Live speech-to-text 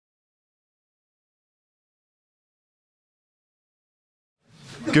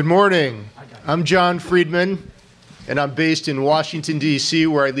Good morning. I'm John Friedman, and I'm based in Washington, D.C.,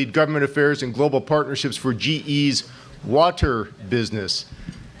 where I lead government affairs and global partnerships for GE's water business.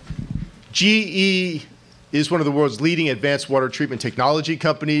 GE is one of the world's leading advanced water treatment technology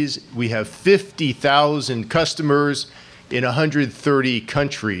companies. We have 50,000 customers in 130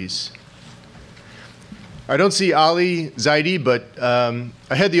 countries. I don't see Ali Zaidi, but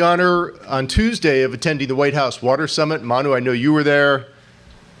I had the honor on Tuesday of attending the White House Water Summit. Manu, I know you were there.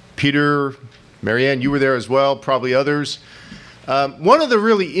 Peter, Marianne, you were there as well, probably others. One of the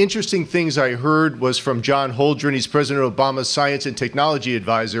really interesting things I heard was from John Holdren. He's President Obama's Science and Technology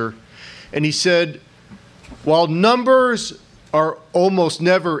Advisor. And he said, while numbers are almost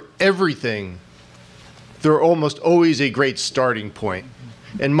never everything, they're almost always a great starting point.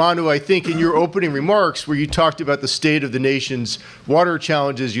 And Manu, I think in your opening remarks where you talked about the state of the nation's water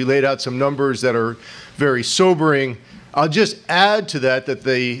challenges, you laid out some numbers that are very sobering. I'll just add to that that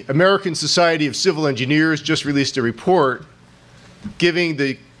the American Society of Civil Engineers just released a report giving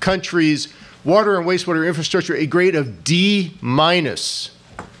the country's water and wastewater infrastructure a grade of D-.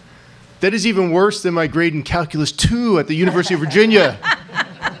 That is even worse than my grade in Calculus 2 at the University of Virginia.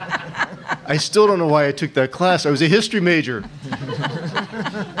 I still don't know why I took that class. I was a history major.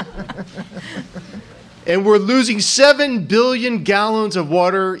 And we're losing 7 billion gallons of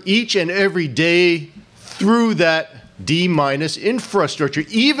water each and every day through that D- infrastructure,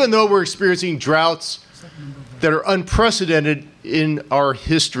 even though we're experiencing droughts that are unprecedented in our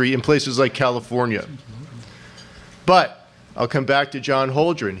history in places like California. But I'll come back to John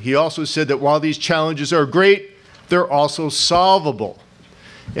Holdren. He also said that while these challenges are great, they're also solvable.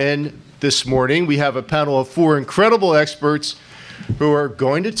 And this morning, we have a panel of 4 incredible experts who are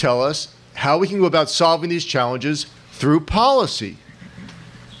going to tell us how we can go about solving these challenges through policy.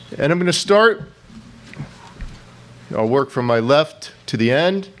 And I'm going to start. I'll work from my left to the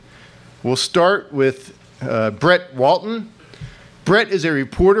end. We'll start with Brett Walton. Brett is a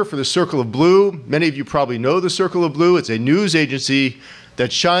reporter for the Circle of Blue. Many of you probably know the Circle of Blue. It's a news agency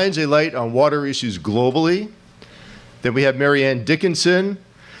that shines a light on water issues globally. Then we have Marianne Dickinson.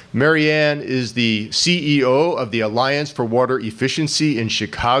 Marianne is the CEO of the Alliance for Water Efficiency in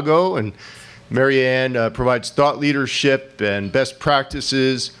Chicago. And Marianne provides thought leadership and best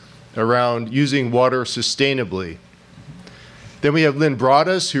practices around using water sustainably. Then we have Lynn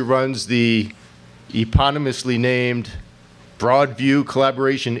Broaddus, who runs the eponymously named Broadview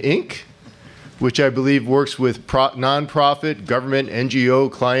Collaboration, Inc., which I believe works with nonprofit, government,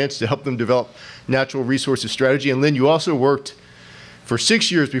 NGO clients to help them develop natural resources strategy. And Lynn, you also worked for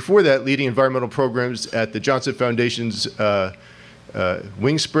 6 years before that leading environmental programs at the Johnson Foundation's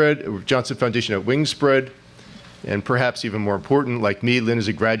Wingspread, Johnson Foundation at Wingspread. And perhaps even more important, like me, Lynn is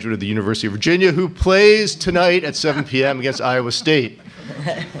a graduate of the University of Virginia who plays tonight at 7 p.m. against Iowa State.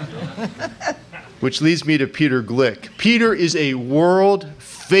 Which leads me to Peter Glick. Peter is a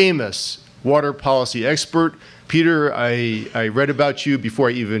world-famous water policy expert. Peter, I read about you before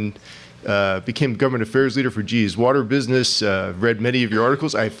I even became government affairs leader for GE's water business, read many of your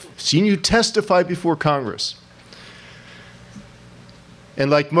articles. I've seen you testify before Congress. And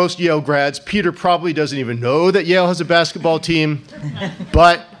like most Yale grads, Peter probably doesn't even know that Yale has a basketball team,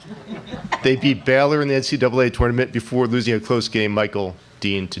 but they beat Baylor in the NCAA tournament before losing a close game, Michael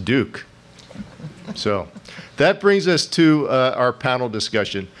Dean, to Duke. So that brings us to our panel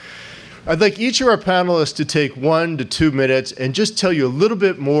discussion. I'd like each of our panelists to take 1 to 2 minutes and just tell you a little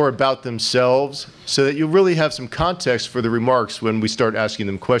bit more about themselves so that you'll really have some context for the remarks when we start asking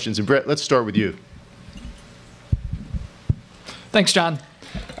them questions. And Brett, let's start with you. Thanks, John.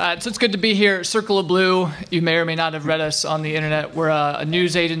 So it's good to be here. Circle of Blue, you may or may not have read us on the internet. We're a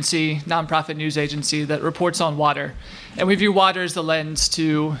news agency, nonprofit news agency that reports on water. And we view water as the lens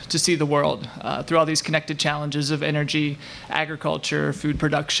to see the world through all these connected challenges of energy, agriculture, food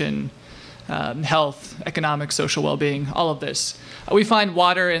production, health, economic, social well-being, all of this. We find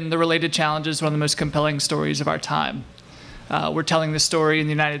water and the related challenges one of the most compelling stories of our time. We're telling this story in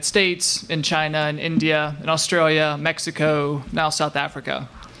the United States, in China, in India, in Australia, Mexico, now South Africa.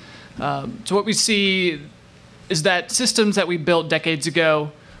 So what we see is that systems that we built decades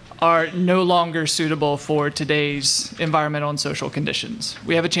ago are no longer suitable for today's environmental and social conditions.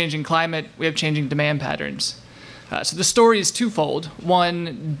 We have a changing climate, we have changing demand patterns. So the story is twofold.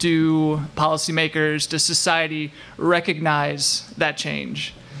 One, do policymakers, does society recognize that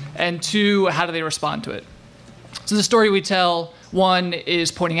change? And 2, how do they respond to it? So the story we tell, 1,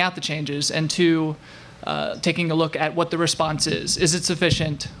 is pointing out the changes, and 2, taking a look at what the response is. Is it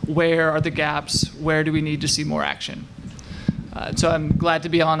sufficient? Where are the gaps? Where do we need to see more action? So I'm glad to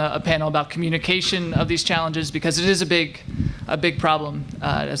be on a panel about communication of these challenges because it is a big a big problem.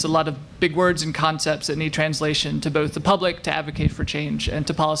 There's a lot of big words and concepts that need translation to both the public to advocate for change and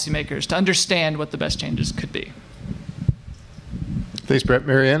to policymakers to understand what the best changes could be. Thanks, Brett.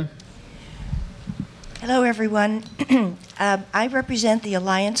 Marianne? Hello, everyone. I represent the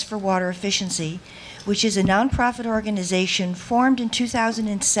Alliance for Water Efficiency, which is a nonprofit organization formed in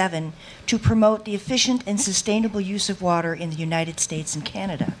 2007 to promote the efficient and sustainable use of water in the United States and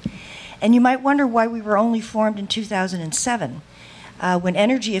Canada. And you might wonder why we were only formed in 2007, when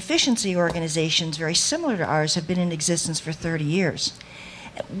energy efficiency organizations very similar to ours have been in existence for 30 years.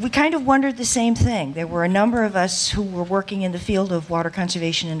 We kind of wondered the same thing. There were a number of us who were working in the field of water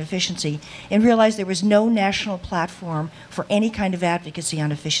conservation and efficiency and realized there was no national platform for any kind of advocacy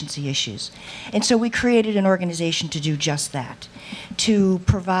on efficiency issues. And so we created an organization to do just that, to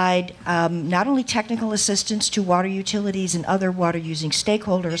provide not only technical assistance to water utilities and other water-using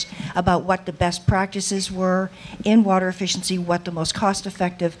stakeholders about what the best practices were in water efficiency, what the most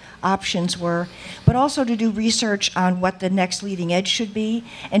cost-effective options were, but also to do research on what the next leading edge should be,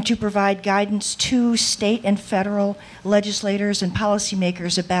 and to provide guidance to state and federal legislators and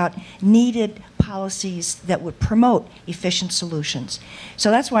policymakers about needed policies that would promote efficient solutions. So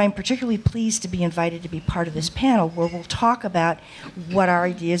that's why I'm particularly pleased to be invited to be part of this panel where we'll talk about what our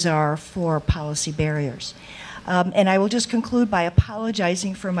ideas are for policy barriers. And I will just conclude by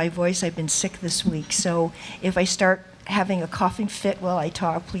apologizing for my voice. I've been sick this week, so if I start having a coughing fit while I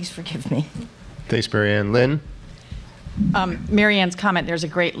talk, please forgive me. Thanks, Marianne. Lynn? Marianne's comment, there's a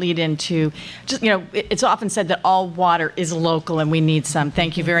great lead into, just, it's often said that all water is local and we need some.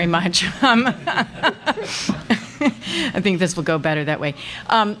 Thank you very much. I think this will go better that way.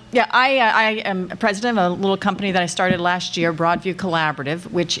 I am president of a little company that I started last year, Broadview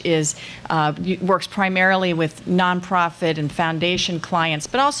Collaborative, which is works primarily with nonprofit and foundation clients,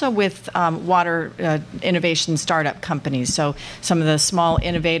 but also with water innovation startup companies. So some of the small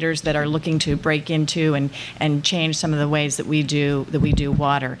innovators that are looking to break into and change some of the ways that we do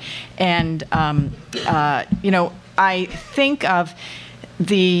water. And I think of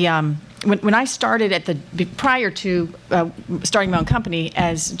the when I started prior to starting my own company,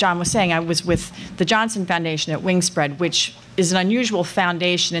 as John was saying, I was with the Johnson Foundation at Wingspread, which is an unusual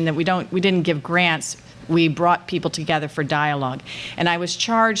foundation in that we didn't give grants. We brought people together for dialogue. And I was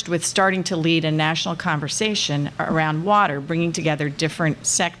charged with starting to lead a national conversation around water, bringing together different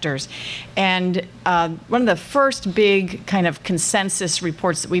sectors. And one of the first big kind of consensus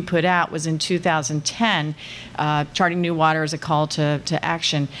reports that we put out was in 2010, Charting New Water as a call to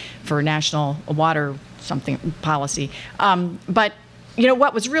action for national water policy. But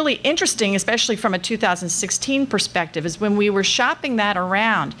what was really interesting, especially from a 2016 perspective, is when we were shopping that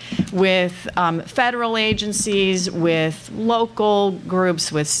around with federal agencies, with local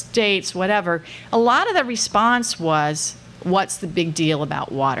groups, with states, whatever, a lot of the response was, what's the big deal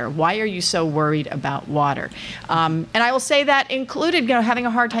about water? Why are you so worried about water? And I will say that included having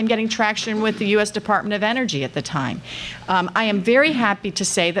a hard time getting traction with the U.S. Department of Energy at the time. I am very happy to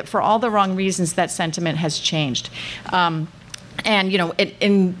say that for all the wrong reasons, that sentiment has changed. And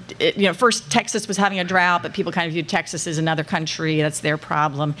first Texas was having a drought, but people kind of viewed Texas as another country. That's their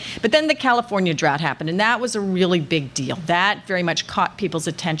problem. But then the California drought happened, and that was a really big deal. That very much caught people's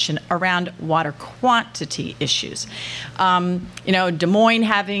attention around water quantity issues. Des Moines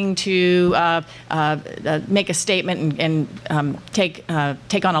having to make a statement and take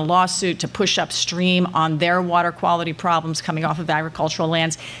on a lawsuit to push upstream on their water quality problems coming off of agricultural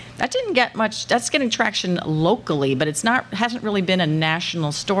lands. That didn't get much. That's getting traction locally, but hasn't really been a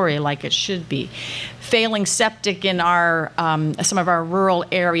national story like it should be. Failing septic in some of our rural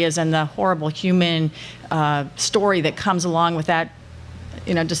areas and the horrible human story that comes along with that,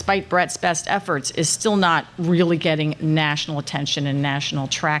 despite Brett's best efforts, is still not really getting national attention and national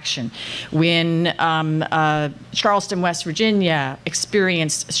traction. When Charleston, West Virginia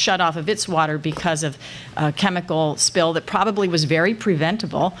experienced shutoff of its water because of a chemical spill that probably was very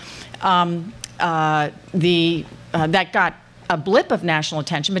preventable, that got a blip of national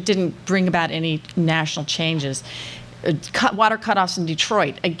attention but didn't bring about any national changes. Water cutoffs in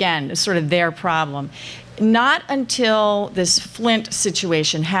Detroit, again, is sort of their problem. Not until this Flint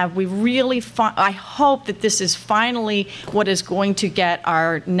situation have we really, I hope that this is finally what is going to get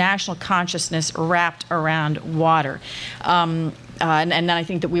our national consciousness wrapped around water. And then I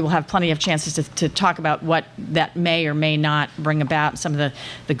think that we will have plenty of chances to talk about what that may or may not bring about, some of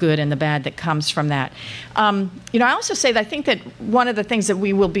the good and the bad that comes from that. I also say that I think that one of the things that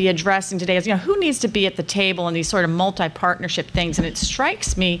we will be addressing today is, who needs to be at the table in these sort of multi-partnership things. And it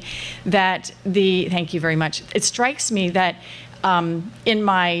strikes me that thank you very much. It strikes me that in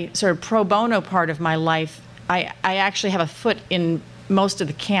my sort of pro bono part of my life, I actually have a foot in most of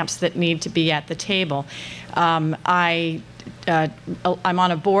the camps that need to be at the table. I'm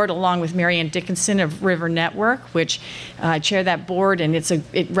on a board along with Marianne Dickinson of River Network, which I chair that board, and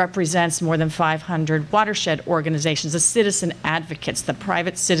it represents more than 500 watershed organizations, the citizen advocates, the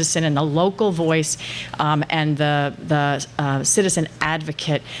private citizen and the local voice, and the citizen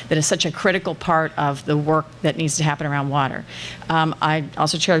advocate that is such a critical part of the work that needs to happen around water. I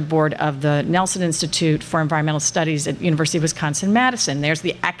also chair the board of the Nelson Institute for Environmental Studies at University of Wisconsin-Madison. There's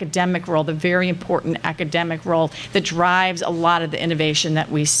the academic role, the very important academic role that drives a lot of the innovation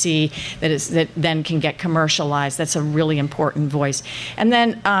that we see that then can get commercialized. That's a really important voice. And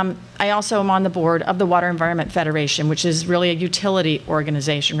then I also am on the board of the Water Environment Federation, which is really a utility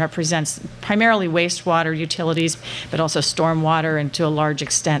organization, represents primarily wastewater utilities, but also stormwater, and to a large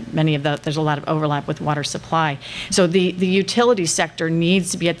extent, there's a lot of overlap with water supply. So the utility sector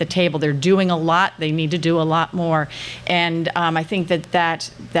needs to be at the table. They're doing a lot. They need to do a lot more. And I think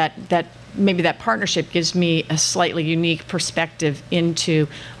that maybe that partnership gives me a slightly unique perspective into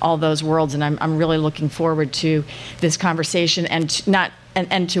all those worlds, and I'm really looking forward to this conversation and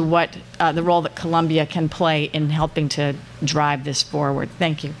to what the role that Columbia can play in helping to drive this forward.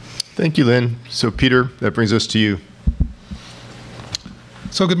 Thank you. Thank you, Lynn. So, Peter, that brings us to you.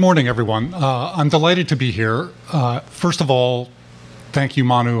 So, good morning, everyone. I'm delighted to be here. First of all, thank you,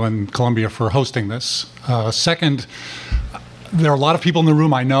 Manu and Columbia, for hosting this. Second, there are a lot of people in the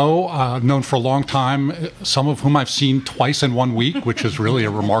room I know, known for a long time, some of whom I've seen twice in 1 week, which is really a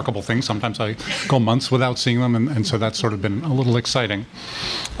remarkable thing. Sometimes I go months without seeing them, and so that's sort of been a little exciting.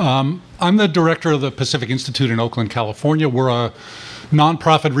 I'm the director of the Pacific Institute in Oakland, California. We're a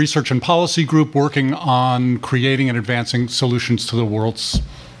nonprofit research and policy group working on creating and advancing solutions to the world's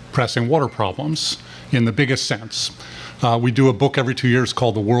pressing water problems in the biggest sense. We do a book every 2 years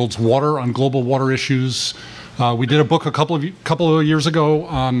called The World's Water on Global Water Issues. We did a book a couple of years ago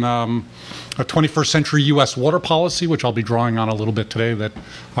on a 21st century U.S. water policy, which I'll be drawing on a little bit today, that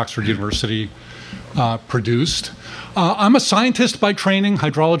Oxford University produced. I'm a scientist by training,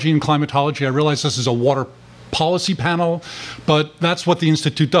 hydrology and climatology. I realize this is a water policy panel, but that's what the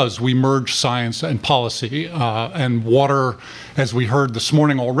Institute does. We merge science and policy, and water, as we heard this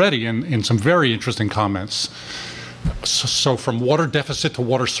morning already in some very interesting comments. So from water deficit to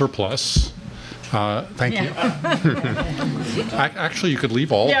water surplus. Thank you. Actually, you could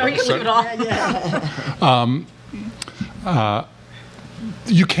leave all. Yeah, we could leave it all.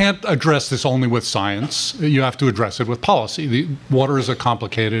 You can't address this only with science. You have to address it with policy. Water is a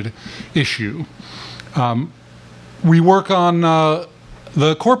complicated issue. We work on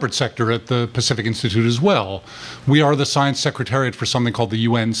the corporate sector at the Pacific Institute as well. We are the science secretariat for something called the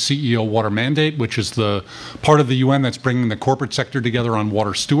UN CEO Water Mandate, which is the part of the UN that's bringing the corporate sector together on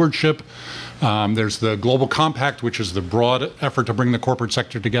water stewardship. There's the Global Compact, which is the broad effort to bring the corporate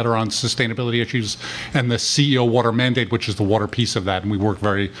sector together on sustainability issues, and the CEO Water Mandate, which is the water piece of that. And we work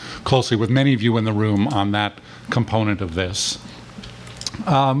very closely with many of you in the room on that component of this.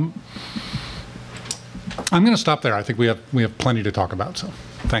 I'm going to stop there. I think we have plenty to talk about, so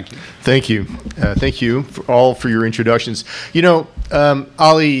thank you. Thank you. Thank you for your introductions. You know,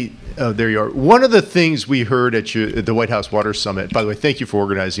 Ali, there you are. One of the things we heard at the White House Water Summit, by the way, thank you for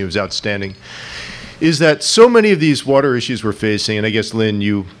organizing, it was outstanding, is that so many of these water issues we're facing, and I guess, Lynn,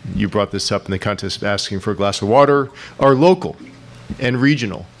 you brought this up in the context of asking for a glass of water, are local and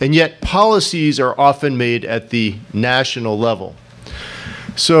regional, and yet policies are often made at the national level.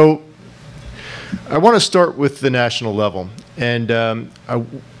 So I want to start with the national level. And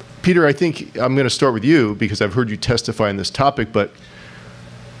Peter, I think I'm going to start with you because I've heard you testify on this topic, but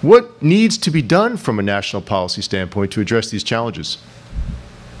what needs to be done from a national policy standpoint to address these challenges?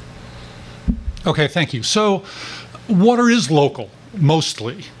 Okay, thank you. So water is local,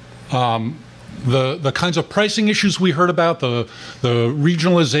 mostly. The kinds of pricing issues we heard about, the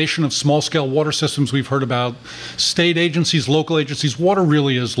regionalization of small-scale water systems we've heard about, state agencies, local agencies, water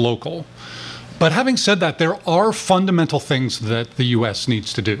really is local. But having said that, there are fundamental things that the U.S.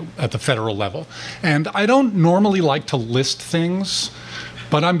 needs to do at the federal level. And I don't normally like to list things,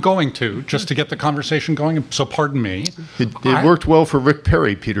 but I'm going to, just to get the conversation going, so pardon me. It worked well for Rick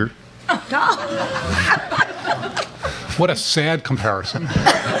Perry, Peter. What a sad comparison.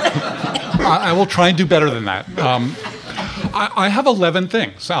 I will try and do better than that. I have 11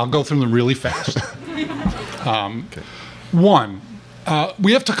 things. I'll go through them really fast. One,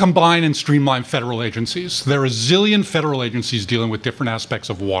 we have to combine and streamline federal agencies. There are a zillion federal agencies dealing with different aspects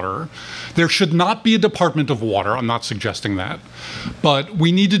of water. There should not be a Department of Water. I'm not suggesting that. But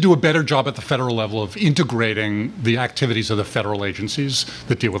we need to do a better job at the federal level of integrating the activities of the federal agencies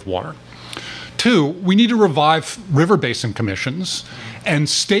that deal with water. Two, we need to revive river basin commissions, and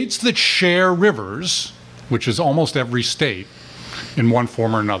states that share rivers, which is almost every state in one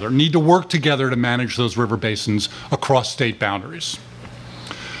form or another, need to work together to manage those river basins across state boundaries.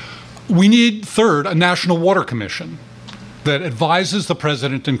 We need, third, a National Water Commission that advises the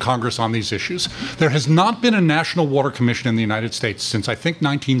President and Congress on these issues. There has not been a National Water Commission in the United States since, I think,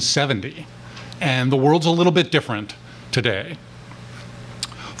 1970, and the world's a little bit different today.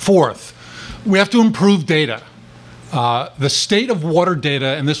 Fourth, we have to improve data. The state of water data,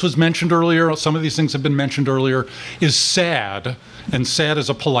 and this was mentioned earlier, some of these things have been mentioned earlier, is sad, and sad is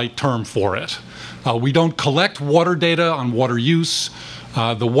a polite term for it. We don't collect water data on water use.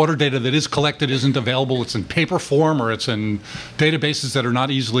 The water data that is collected isn't available. It's in paper form, or it's in databases that are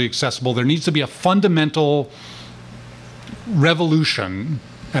not easily accessible. There needs to be a fundamental revolution,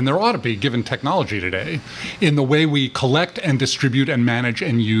 and there ought to be, given technology today, in the way we collect and distribute and manage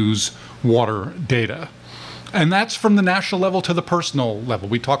and use water data. And that's from the national level to the personal level.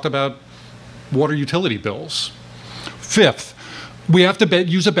 We talked about water utility bills. Fifth, we have to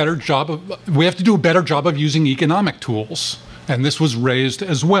do a better job of using economic tools. And this was raised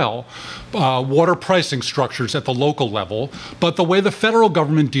as well. Water pricing structures at the local level, but the way the federal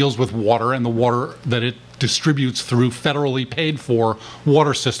government deals with water and the water that it distributes through federally paid for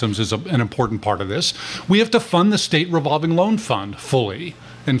water systems is an important part of this. We have to fund the state revolving loan fund fully.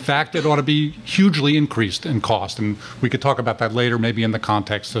 In fact, it ought to be hugely increased in cost, and we could talk about that later, maybe in the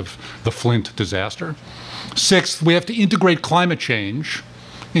context of the Flint disaster. Sixth, we have to integrate climate change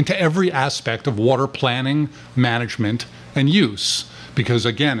into every aspect of water planning, management, and use. Because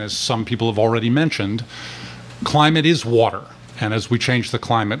again, as some people have already mentioned, climate is water. And as we change the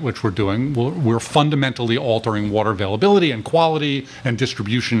climate, which we're doing, we're fundamentally altering water availability and quality and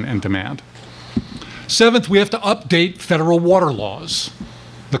distribution and demand. Seventh, we have to update federal water laws.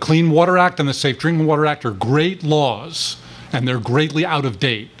 The Clean Water Act and the Safe Drinking Water Act are great laws, and they're greatly out of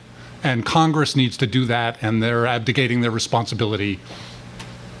date. And Congress needs to do that, and they're abdicating their responsibility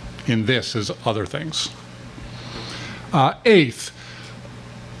in this as other things. Eighth,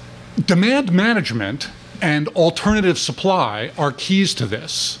 demand management and alternative supply are keys to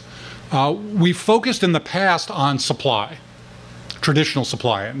this. We focused in the past on supply, traditional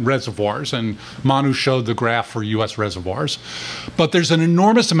supply and reservoirs, and Manu showed the graph for US reservoirs. But there's an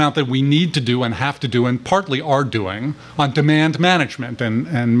enormous amount that we need to do and have to do, and partly are doing, on demand management.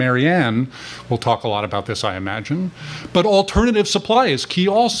 And Marianne will talk a lot about this, I imagine. But alternative supply is key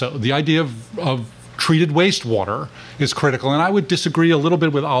also. The idea of treated wastewater is critical. And I would disagree a little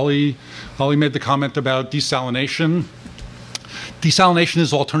bit with Ali. Ali made the comment about desalination. Desalination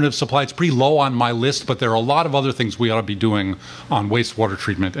is alternative supply. It's pretty low on my list, but there are a lot of other things we ought to be doing on wastewater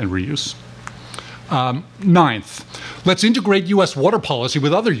treatment and reuse. Ninth, let's integrate US water policy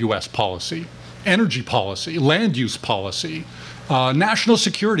with other US policy, energy policy, land use policy, national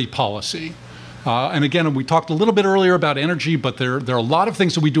security policy. And again, we talked a little bit earlier about energy, but there are a lot of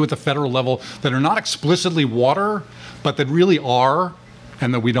things that we do at the federal level that are not explicitly water, but that really are,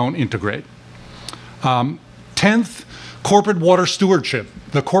 and that we don't integrate. 10th, corporate water stewardship.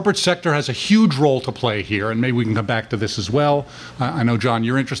 The corporate sector has a huge role to play here, and maybe we can come back to this as well. I know, John,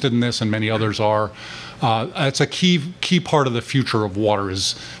 you're interested in this, and many others are. It's a key part of the future of water,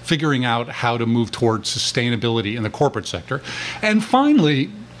 is figuring out how to move towards sustainability in the corporate sector. And finally,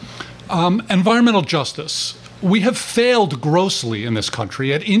 environmental justice. We have failed grossly in this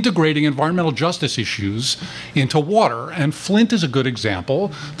country at integrating environmental justice issues into water, and Flint is a good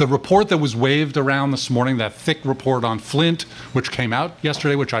example. The report that was waved around this morning, that thick report on Flint, which came out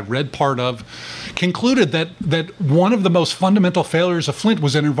yesterday, which I read part of, concluded that one of the most fundamental failures of Flint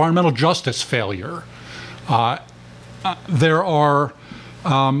was an environmental justice failure. There are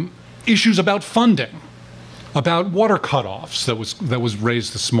issues about funding, about water cutoffs that was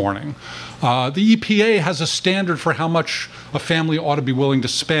raised this morning. The EPA has a standard for how much a family ought to be willing to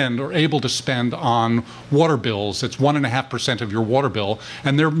spend or able to spend on water bills. It's 1.5% of your water bill,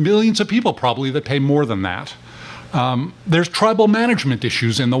 and there are millions of people probably that pay more than that. There's tribal management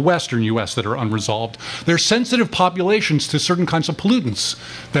issues in the western U.S. that are unresolved. There's sensitive populations to certain kinds of pollutants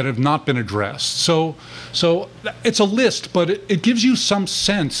that have not been addressed. So it's a list, but it gives you some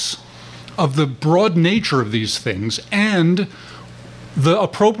sense of the broad nature of these things and the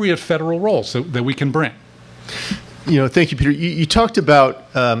appropriate federal roles that we can bring. Thank you, Peter. You talked about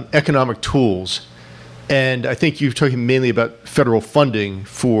economic tools, and I think you're talking mainly about federal funding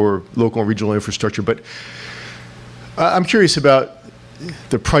for local and regional infrastructure, but I'm curious about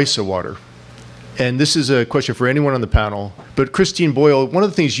the price of water. And this is a question for anyone on the panel, but Christine Boyle, one of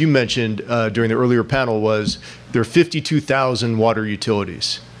the things you mentioned during the earlier panel was there are 52,000 water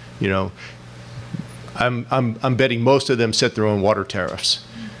utilities. I'm betting most of them set their own water tariffs.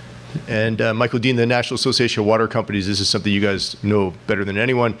 And Michael Dean, the National Association of Water Companies, this is something you guys know better than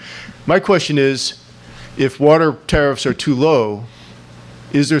anyone. My question is, if water tariffs are too low,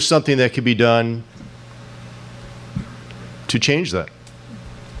 is there something that could be done to change that?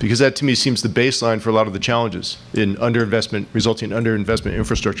 Because that, to me, seems the baseline for a lot of the challenges in underinvestment, resulting in underinvestment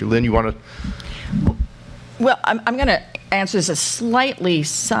infrastructure. Lynn, you want to? Well, I'm going to answer this a slightly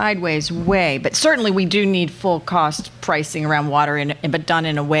sideways way, but certainly we do need full cost pricing around water, but done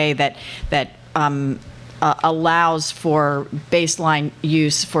in a way that allows for baseline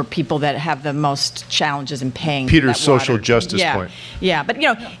use for people that have the most challenges in paying for Peter's that water. social justice Yeah. point. Yeah, but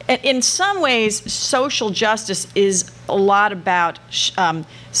in some ways, social justice is a lot about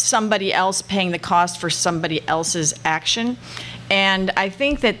somebody else paying the cost for somebody else's action. And I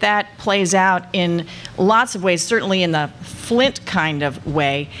think that plays out in lots of ways, certainly in the Flint kind of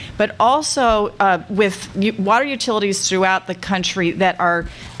way, but also with water utilities throughout the country that are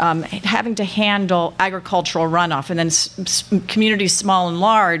having to handle agricultural runoff. And then communities small and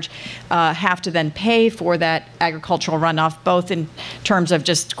large have to then pay for that agricultural runoff, both in terms of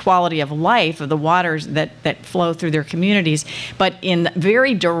just quality of life of the waters that flow through their communities, but in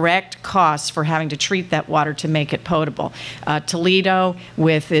very direct costs for having to treat that water to make it potable. Toledo,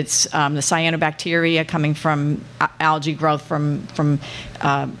 with its the cyanobacteria coming from algae growth from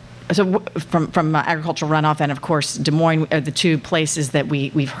agricultural runoff, and of course Des Moines are the two places that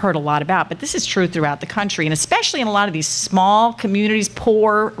we've heard a lot about. But this is true throughout the country, and especially in a lot of these small communities,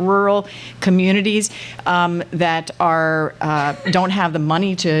 poor rural communities that are don't have the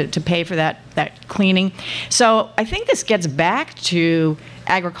money to pay for that cleaning. So I think this gets back to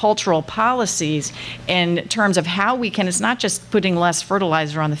agricultural policies in terms of how we can, it's not just putting less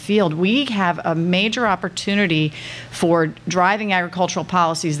fertilizer on the field. We have a major opportunity for driving agricultural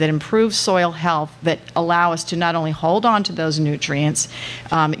policies that improve soil health, that allow us to not only hold on to those nutrients,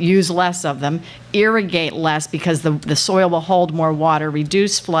 use less of them, irrigate less because the soil will hold more water,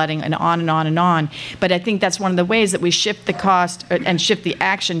 reduce flooding, and on and on and on. But I think that's one of the ways that we shift the cost and shift the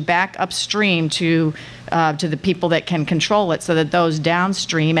action back upstream to the people that can control it, so that those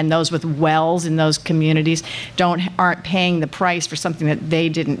downstream and those with wells in those communities aren't paying the price for something that they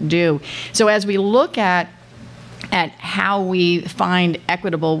didn't do. So as we look at how we find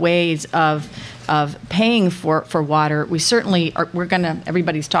equitable ways of paying for water, we certainly are,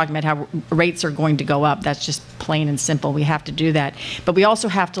 everybody's talking about how rates are going to go up. That's just plain and simple. We have to do that. But we also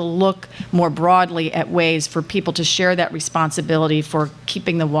have to look more broadly at ways for people to share that responsibility for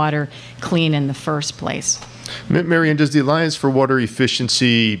keeping the water clean in the first place. Marianne, does the Alliance for Water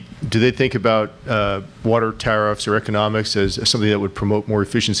Efficiency, do they think about water tariffs or economics as something that would promote more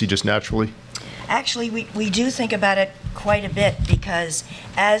efficiency just naturally? Actually, we do think about it quite a bit, because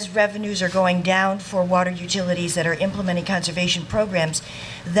as revenues are going down for water utilities that are implementing conservation programs,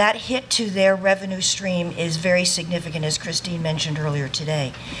 that hit to their revenue stream is very significant, as Christine mentioned earlier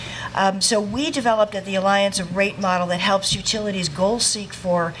today. So we developed at the Alliance a rate model that helps utilities goal seek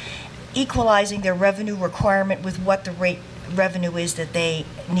for equalizing their revenue requirement with what the rate revenue is that they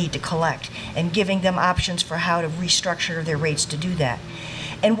need to collect, and giving them options for how to restructure their rates to do that.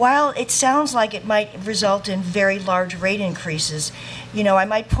 And while it sounds like it might result in very large rate increases, I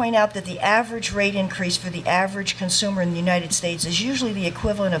might point out that the average rate increase for the average consumer in the United States is usually the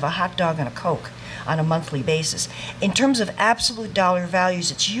equivalent of a hot dog and a Coke on a monthly basis. In terms of absolute dollar values,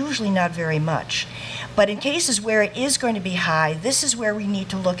 it's usually not very much. But in cases where it is going to be high, this is where we need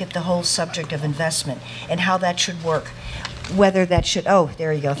to look at the whole subject of investment and how that should work. Whether that should,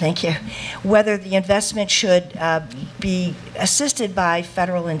 there you go, thank you. Whether the investment should be assisted by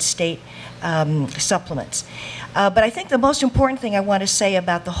federal and state supplements. But I think the most important thing I want to say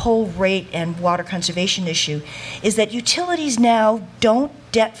about the whole rate and water conservation issue is that utilities now don't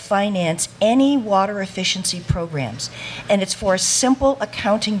debt finance any water efficiency programs. And it's for a simple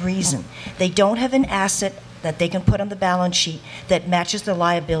accounting reason. They don't have an asset that they can put on the balance sheet that matches the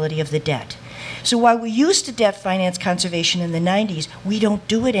liability of the debt. So while we used to debt finance conservation in the 90s, we don't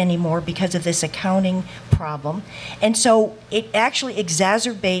do it anymore because of this accounting problem. And so it actually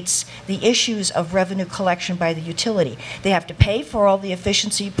exacerbates the issues of revenue collection by the utility. They have to pay for all the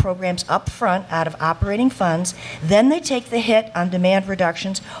efficiency programs up front out of operating funds. Then they take the hit on demand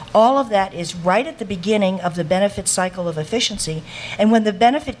reductions. All of that is right at the beginning of the benefit cycle of efficiency. And when the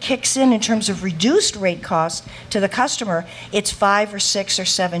benefit kicks in terms of reduced rate costs to the customer, it's 5 or 6 or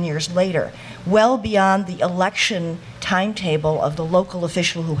 7 years later, well beyond the election timetable of the local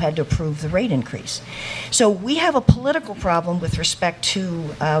official who had to approve the rate increase. So we have a political problem with respect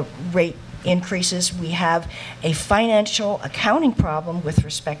to rate increases. We have a financial accounting problem with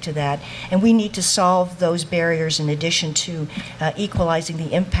respect to that, and we need to solve those barriers in addition to equalizing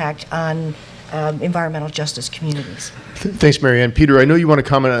the impact on environmental justice communities. Thanks, Marianne. Peter, I know you want to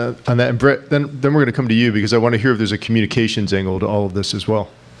comment on that, and Brett, then we're going to come to you because I want to hear if there's a communications angle to all of this as well.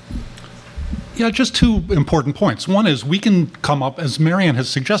 Yeah, just two important points. One is we can come up, as Marianne has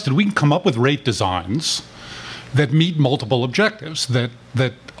suggested, we can come up with rate designs that meet multiple objectives, that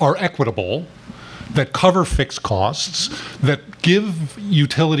are equitable, that cover fixed costs, that give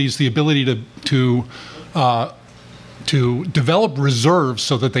utilities the ability to develop reserves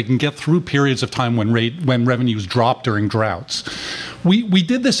so that they can get through periods of time when revenues drop during droughts. We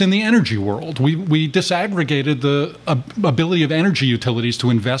did this in the energy world. We disaggregated the ability of energy utilities to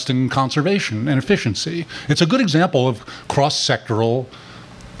invest in conservation and efficiency. It's a good example of cross-sectoral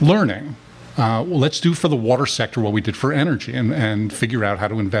learning. Let's do for the water sector what we did for energy and figure out how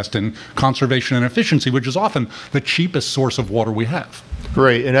to invest in conservation and efficiency, which is often the cheapest source of water we have.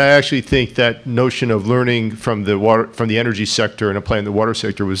 Right, and I actually think that notion of learning from the energy sector and applying the water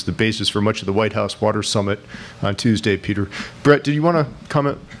sector was the basis for much of the White House Water Summit on Tuesday, Peter. Brett, did you want to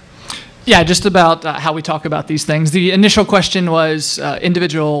comment? Yeah, just about how we talk about these things. The initial question was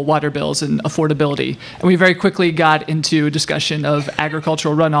individual water bills and affordability. And we very quickly got into a discussion of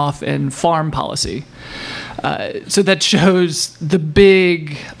agricultural runoff and farm policy. So that shows the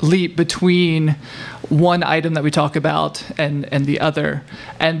big leap between one item that we talk about and the other,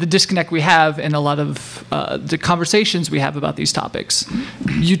 and the disconnect we have in a lot of the conversations we have about these topics.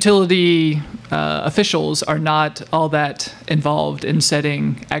 Utility officials are not all that involved in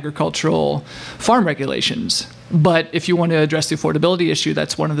setting agricultural farm regulations. But if you want to address the affordability issue,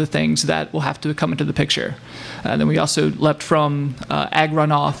 that's one of the things that will have to come into the picture. Then we also leapt from ag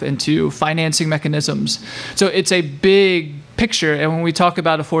runoff into financing mechanisms. So it's a big picture, and when we talk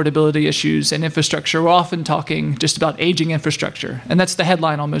about affordability issues and infrastructure, we're often talking just about aging infrastructure. And that's the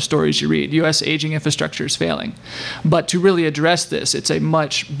headline on most stories you read, U.S. aging infrastructure is failing. But to really address this, it's a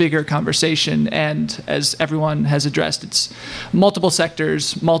much bigger conversation, and as everyone has addressed, it's multiple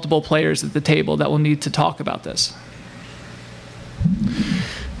sectors, multiple players at the table that will need to talk about this.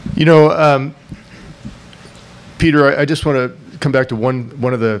 You know, Peter, I just want to come back to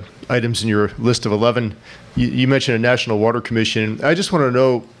one of the items in your list of 11. You mentioned a National Water Commission. I just want to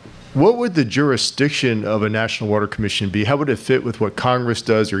know, what would the jurisdiction of a National Water Commission be? How would it fit with what Congress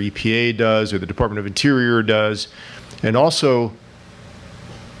does or EPA does or the Department of Interior does? And also,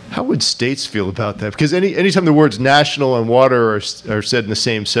 how would states feel about that? Because anytime the words national and water are said in the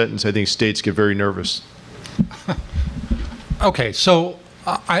same sentence, I think states get very nervous. Okay, so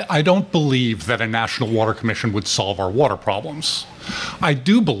I don't believe that a National Water Commission would solve our water problems. I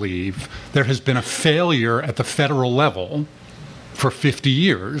do believe there has been a failure at the federal level for 50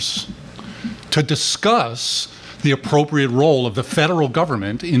 years to discuss the appropriate role of the federal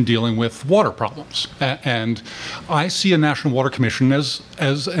government in dealing with water problems. And I see a National Water Commission as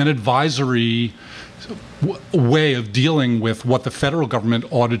an advisory way of dealing with what the federal government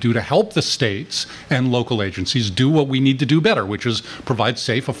ought to do to help the states and local agencies do what we need to do better, which is provide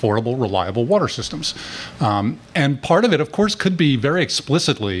safe, affordable, reliable water systems. And part of it, of course, could be very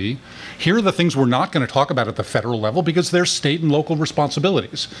explicitly, here are the things we're not going to talk about at the federal level because they're state and local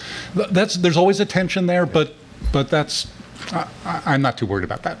responsibilities. There's always a tension there, but I'm not too worried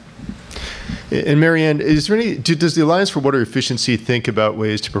about that. And Marianne, does the Alliance for Water Efficiency think about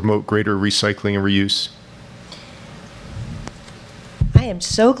ways to promote greater recycling and reuse? I am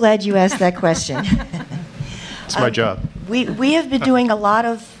so glad you asked that question. It's my job. We have been doing a lot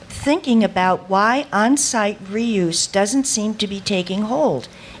of thinking about why on-site reuse doesn't seem to be taking hold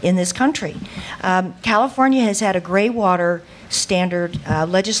in this country. California has had a gray water standard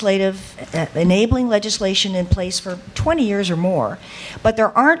enabling legislation in place for 20 years or more, but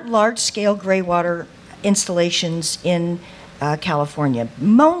there aren't large-scale gray water installations in California,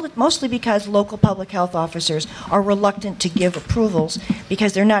 mostly because local public health officers are reluctant to give approvals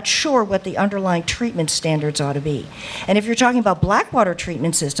because they're not sure what the underlying treatment standards ought to be. And if you're talking about black water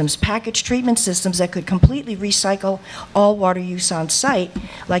treatment systems, packaged treatment systems that could completely recycle all water use on site,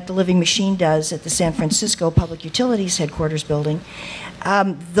 like the Living Machine does at the San Francisco Public Utilities headquarters building,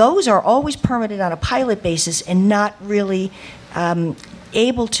 those are always permitted on a pilot basis and not really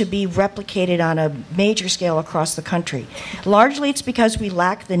able to be replicated on a major scale across the country. Largely it's because we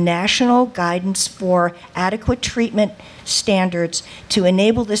lack the national guidance for adequate treatment standards to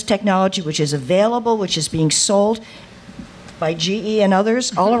enable this technology, which is available, which is being sold by GE and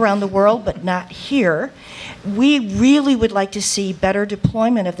others all around the world, but not here. We really would like to see better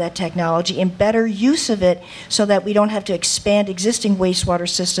deployment of that technology and better use of it so that we don't have to expand existing wastewater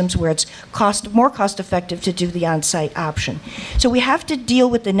systems where it's more cost effective to do the on-site option. So we have to deal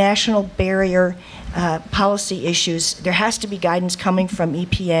with the national barrier policy issues. There has to be guidance coming from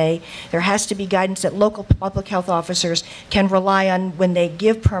EPA. There has to be guidance that local public health officers can rely on when they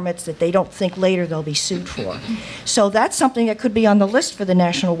give permits that they don't think later they'll be sued for. So that's something that could be on the list for the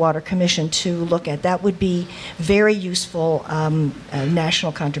National Water Commission to look at. That would be very useful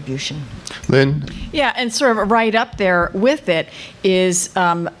national contribution. Lynn? Yeah, and sort of right up there with it is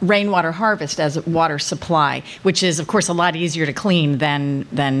rainwater harvest as a water supply, which is, of course, a lot easier to clean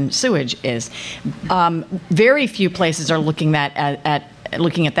than sewage is. Very few places are looking at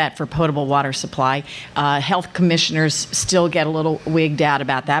that for potable water supply. Health commissioners still get a little wigged out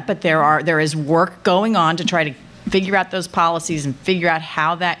about that, but there is work going on to try to figure out those policies and figure out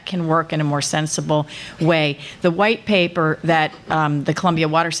how that can work in a more sensible way. The white paper that the Columbia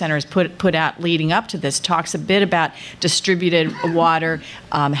Water Center has put out leading up to this talks a bit about distributed water,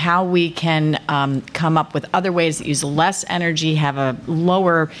 how we can come up with other ways that use less energy, have a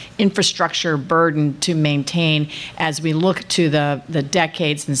lower infrastructure burden to maintain as we look to the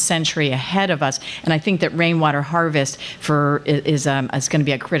decades and century ahead of us. And I think that rainwater harvest is going to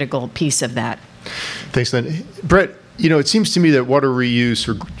be a critical piece of that. Thanks, Lynn. Brett, it seems to me that water reuse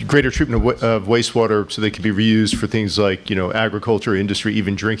or greater treatment of wastewater so they can be reused for things like, agriculture, industry,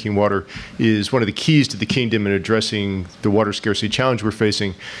 even drinking water is one of the keys to the kingdom in addressing the water scarcity challenge we're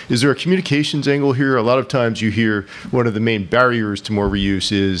facing. Is there a communications angle here? A lot of times you hear one of the main barriers to more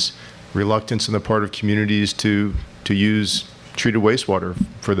reuse is reluctance on the part of communities to use treated wastewater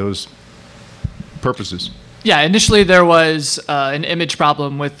for those purposes. Yeah, initially there was an image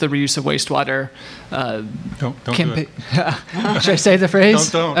problem with the reuse of wastewater. Don't do it. Should I say the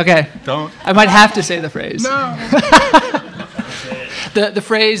phrase? Don't. Okay. Don't. I might have to say the phrase. No. The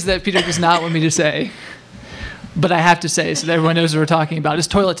phrase that Peter does not want me to say, but I have to say so that everyone knows what we're talking about, is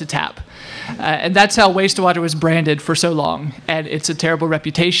toilet to tap. And that's how wastewater was branded for so long. And it's a terrible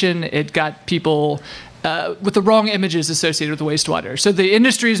reputation. It got people with the wrong images associated with wastewater. So the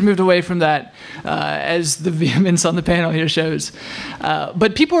industry's moved away from that, as the vehemence on the panel here shows.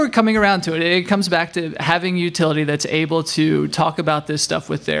 But people are coming around to it. It comes back to having a utility that's able to talk about this stuff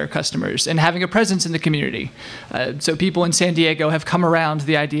with their customers and having a presence in the community. So people in San Diego have come around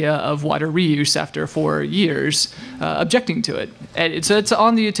the idea of water reuse after 4 years, objecting to it. And so it's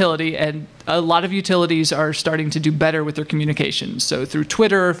on the utility, and a lot of utilities are starting to do better with their communications. So through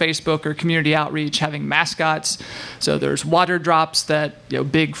Twitter or Facebook or community outreach, having mascots. So there's water drops that,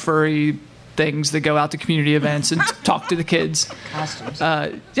 big furry things that go out to community events and talk to the kids. Costumes.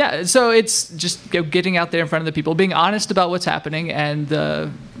 Yeah, so it's just getting out there in front of the people, being honest about what's happening, and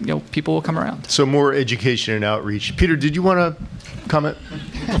people will come around. So more education and outreach. Peter, did you want to comment?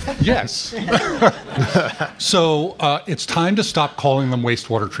 Yes. So it's time to stop calling them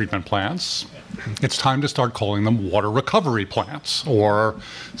wastewater treatment plants. It's time to start calling them water recovery plants or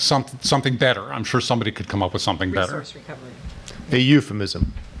something better. I'm sure somebody could come up with something better. Resource recovery. A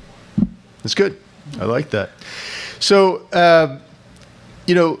euphemism. That's good. I like that. So,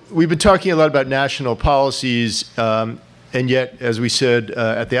 we've been talking a lot about national policies, and yet, as we said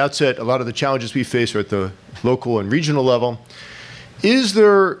at the outset, a lot of the challenges we face are at the local and regional level.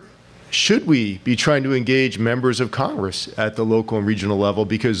 Should we be trying to engage members of Congress at the local and regional level,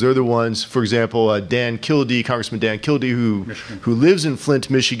 because they're the ones, for example, Congressman Dan Kildee, who lives in Flint,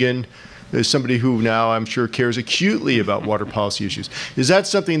 Michigan, is somebody who now I'm sure cares acutely about water policy issues. Is that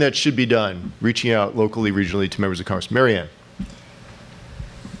something that should be done, reaching out locally, regionally to members of Congress? Marianne.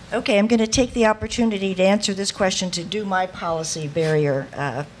 Okay, I'm going to take the opportunity to answer this question to do my policy barrier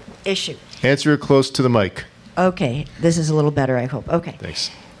issue. Answer it close to the mic. Okay, this is a little better, I hope. Okay.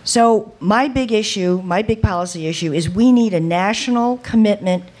 Thanks. So my big policy issue is we need a national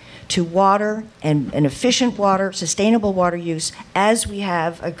commitment to water and efficient water, sustainable water use, as we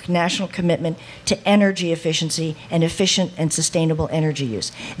have a national commitment to energy efficiency and efficient and sustainable energy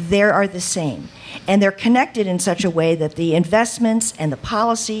use. They are the same. And they're connected in such a way that the investments and the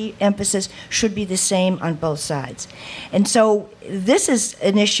policy emphasis should be the same on both sides. And so this is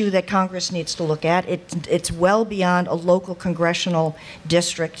an issue that Congress needs to look at. It's well beyond a local congressional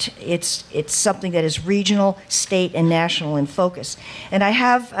district. It's something that is regional, state, and national in focus. And I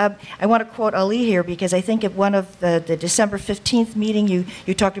want to quote Ali here, because I think at one of the December 15th meeting,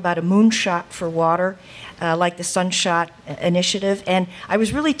 you talked about a moonshot for water, like the Sunshot Initiative. And I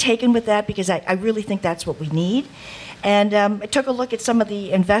was really taken with that, because I really think that's what we need. And I took a look at some of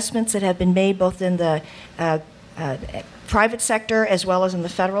the investments that have been made both in the private sector as well as on the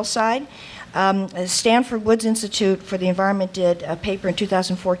federal side. Stanford Woods Institute for the Environment did a paper in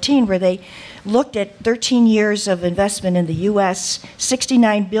 2014 where they looked at 13 years of investment in the U.S.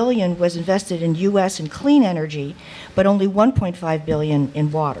 $69 billion was invested in U.S. in clean energy, but only $1.5 billion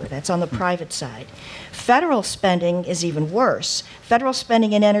in water. That's on the private side. Federal spending is even worse. Federal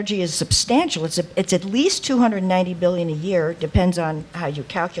spending in energy is substantial. It's at least $290 billion a year, depends on how you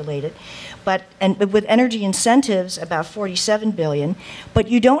calculate it. And with energy incentives, about $47 billion. But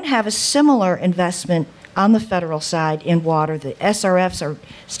you don't have a similar investment on the federal side in water. The SRFs, or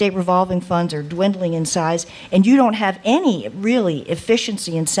state revolving funds, are dwindling in size, and you don't have any really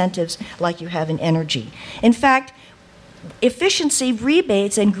efficiency incentives like you have in energy. In fact, efficiency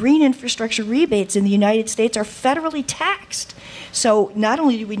rebates and green infrastructure rebates in the United States are federally taxed. So not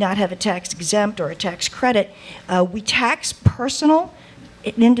only do we not have a tax exempt or a tax credit, we tax personal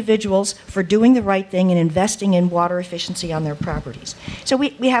individuals for doing the right thing and investing in water efficiency on their properties. So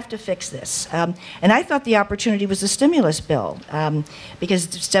we have to fix this. And I thought the opportunity was the stimulus bill, because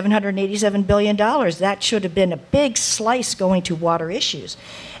 $787 billion, that should have been a big slice going to water issues.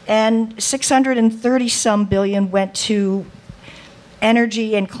 And 630 some billion went to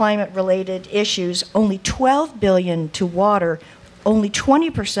energy and climate related issues, only 12 billion to water. Only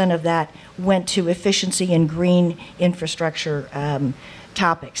 20% of that went to efficiency and green infrastructure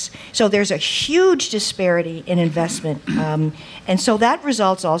topics. So there's a huge disparity in investment, and so that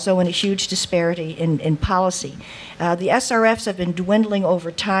results also in a huge disparity in policy. The SRFs have been dwindling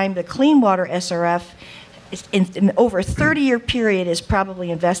over time. The Clean Water SRF in over a 30-year period is probably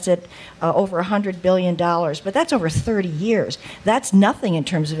invested over $100 billion, but that's over 30 years. That's nothing in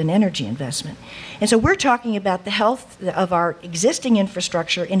terms of an energy investment. And so we're talking about the health of our existing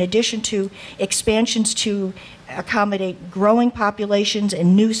infrastructure in addition to expansions to accommodate growing populations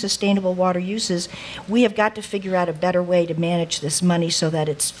and new sustainable water uses. We have got to figure out a better way to manage this money so that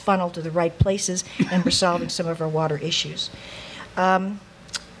it's funneled to the right places and we're solving some of our water issues.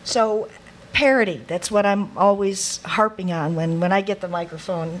 So parity, that's what I'm always harping on when I get the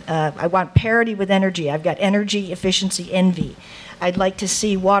microphone. I want parity with energy. I've got energy efficiency envy. I'd like to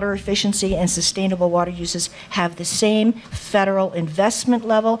see water efficiency and sustainable water uses have the same federal investment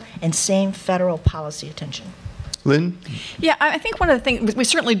level and same federal policy attention. Lynn? Yeah, I think one of the things, we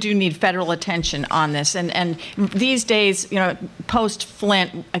certainly do need federal attention on this. And these days, you know,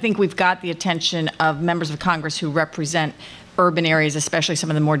 post-Flint, I think we've got the attention of members of Congress who represent urban areas, especially some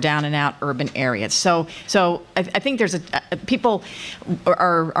of the more down and out urban areas. So I think there's people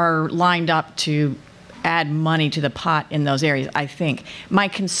are lined up to add money to the pot in those areas, I think. My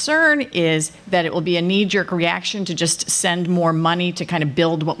concern is that it will be a knee-jerk reaction to just send more money to kind of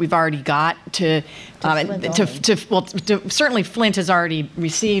build what we've already got certainly Flint has already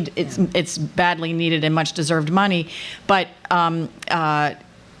received its badly needed and much deserved money, but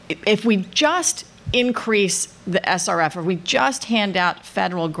if we just increase the SRF, or we just hand out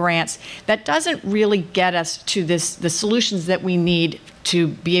federal grants, that doesn't really get us to the solutions that we need to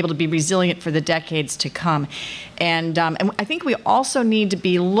be able to be resilient for the decades to come. And I think we also need to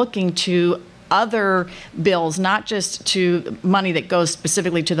be looking to other bills, not just to money that goes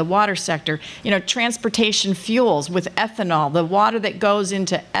specifically to the water sector. You know, transportation fuels with ethanol, the water that goes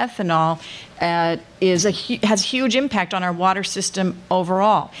into ethanol has huge impact on our water system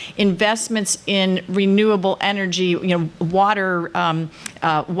overall. Investments in renewable energy, you know, water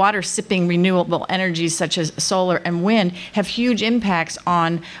sipping renewable energies such as solar and wind have huge impacts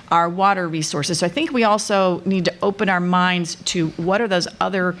on our water resources. So I think we also need to open our minds to what are those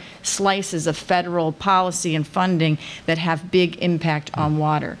other slices of federal policy and funding that have big impact on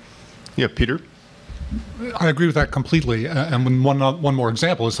water. Yeah, Peter? I agree with that completely. And one more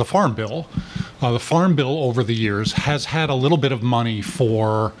example is the Farm Bill. The Farm Bill over the years has had a little bit of money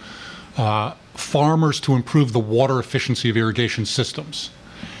for farmers to improve the water efficiency of irrigation systems.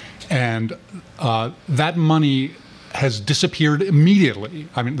 And that money has disappeared immediately.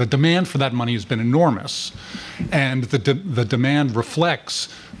 I mean, the demand for that money has been enormous. And the demand reflects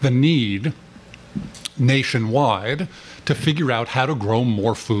the need nationwide to figure out how to grow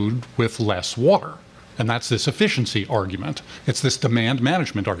more food with less water. And that's this efficiency argument. It's this demand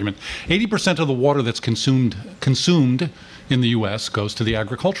management argument. 80% of the water that's consumed in the U.S. goes to the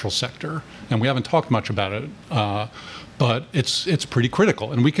agricultural sector, and we haven't talked much about it, but it's pretty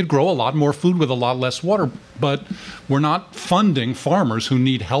critical. And we could grow a lot more food with a lot less water, but we're not funding farmers who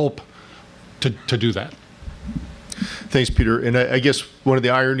need help to do that. Thanks, Peter. And I guess one of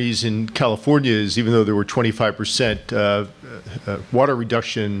the ironies in California is even though there were 25% water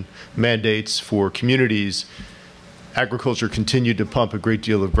reduction mandates for communities, agriculture continued to pump a great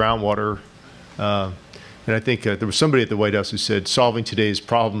deal of groundwater. And And I think there was somebody at the White House who said solving today's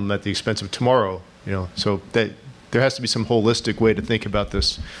problem at the expense of tomorrow. So that there has to be some holistic way to think about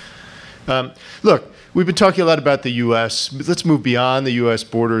this. Look, we've been talking a lot about the U.S. Let's move beyond the U.S.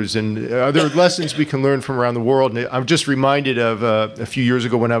 borders. And are there lessons we can learn from around the world? And I'm just reminded of a few years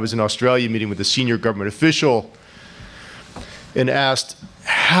ago when I was in Australia meeting with a senior government official and asked,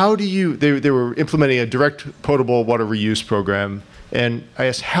 how do you, they were implementing a direct potable water reuse program. And I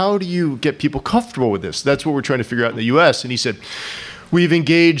asked, how do you get people comfortable with this? That's what we're trying to figure out in the U.S. And he said, we've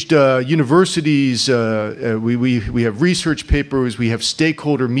engaged universities, we have research papers, we have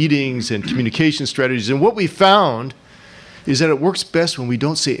stakeholder meetings and communication strategies. And what we found is that it works best when we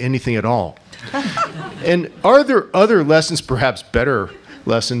don't say anything at all. And are there other lessons, perhaps better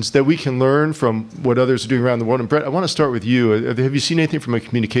lessons, that we can learn from what others are doing around the world? And Brett, I want to start with you. Have you seen anything from a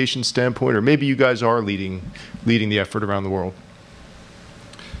communication standpoint, or maybe you guys are leading the effort around the world?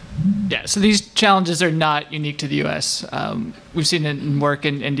 Yeah, so these challenges are not unique to the U.S. We've seen it in work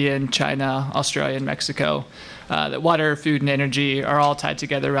in India and China, Australia and Mexico, that water, food, and energy are all tied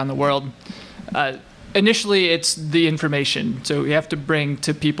together around the world. Initially, it's the information. So we have to bring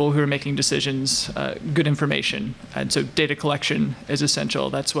to people who are making decisions good information. And so data collection is essential.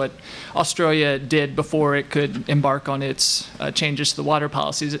 That's what Australia did before it could embark on its changes to the water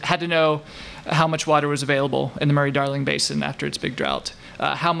policies. It had to know how much water was available in the Murray-Darling Basin after its big drought,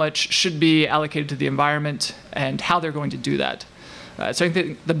 how much should be allocated to the environment, and how they're going to do that. So I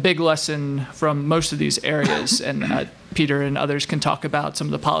think the big lesson from most of these areas, and Peter and others can talk about some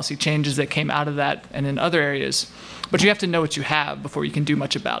of the policy changes that came out of that and in other areas, but you have to know what you have before you can do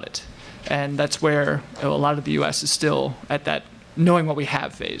much about it. And that's where a lot of the U.S. is still at that knowing what we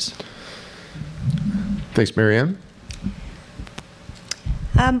have phase. Thanks, Marianne.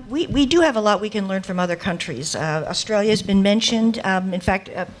 We do have a lot we can learn from other countries. Australia has been mentioned. In fact,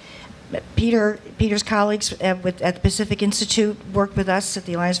 Peter's colleagues at the Pacific Institute worked with us at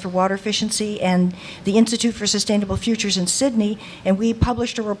the Alliance for Water Efficiency and the Institute for Sustainable Futures in Sydney, and we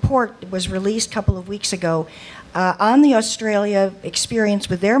published a report that was released a couple of weeks ago on the Australia experience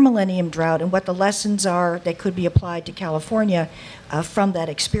with their millennium drought and what the lessons are that could be applied to California from that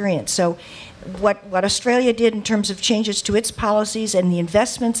experience. So what Australia did in terms of changes to its policies and the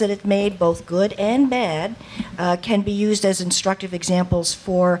investments that it made, both good and bad, can be used as instructive examples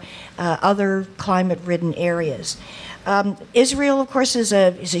for other climate-ridden areas. Israel, of course, is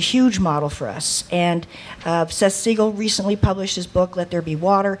a huge model for us, and Seth Siegel recently published his book, Let There Be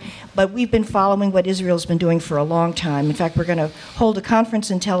Water, but we've been following what Israel's been doing for a long time. In fact, we're going to hold a conference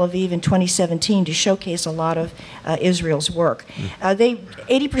in Tel Aviv in 2017 to showcase a lot of Israel's work.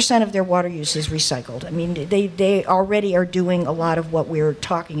 80% of their water use is recycled. I mean, they already are doing a lot of what we're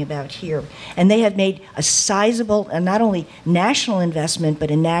talking about here, and they have made a sizable, and not only national investment,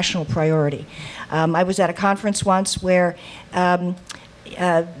 but a national priority. I was at a conference once where the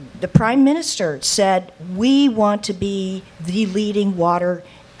Prime Minister said, we want to be the leading water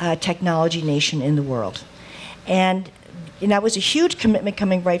technology nation in the world. And that was a huge commitment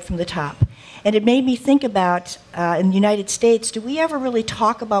coming right from the top. And it made me think about, in the United States, do we ever really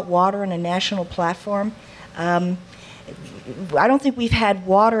talk about water on a national platform? I don't think we've had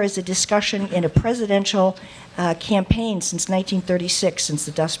water as a discussion in a presidential campaign since 1936, since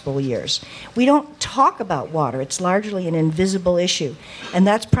the Dust Bowl years. We don't talk about water. It's largely an invisible issue. And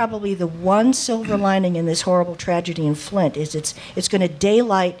that's probably the one silver lining in this horrible tragedy in Flint, is it's going to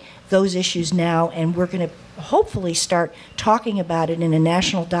daylight those issues now, and we're going to hopefully start talking about it in a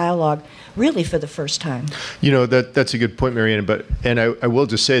national dialogue really for the first time. You know, that's a good point, Marianne, and I will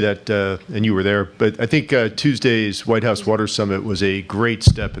just say that, and you were there, but I think Tuesday's White House Water Summit was a great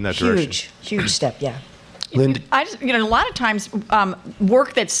step in that direction. Huge step, yeah. Lynn? A lot of times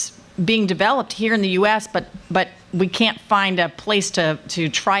work that's being developed here in the U.S., but we can't find a place to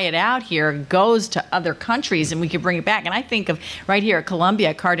try it out here, goes to other countries, and we could bring it back. And I think of right here at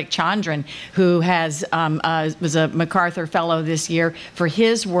Columbia, Kartik Chandran, who was a MacArthur Fellow this year for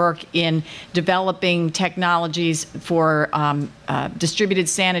his work in developing technologies for distributed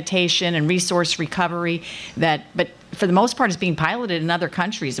sanitation and resource recovery but for the most part, is being piloted in other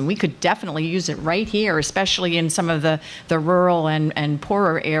countries, and we could definitely use it right here, especially in some of the rural and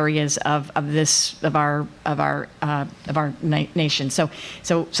poorer areas of our nation. So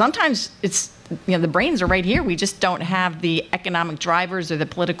sometimes it's, the brains are right here. We just don't have the economic drivers or the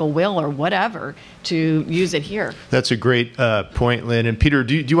political will or whatever to use it here. That's a great point, Lynn. And Peter,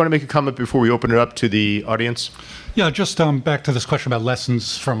 do you want to make a comment before we open it up to the audience? Yeah, just back to this question about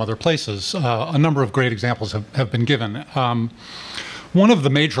lessons from other places. A number of great examples have been given. One of the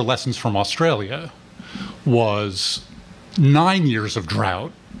major lessons from Australia was 9 years of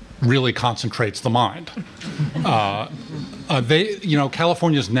drought really concentrates the mind.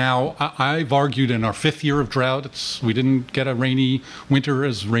 California's now, I've argued in our 5th year of drought, we didn't get a rainy winter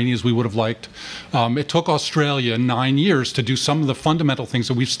as rainy as we would have liked. It took Australia 9 years to do some of the fundamental things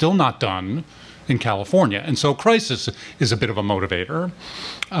that we've still not done in California. And so crisis is a bit of a motivator.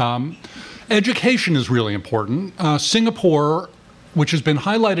 Education is really important. Singapore, which has been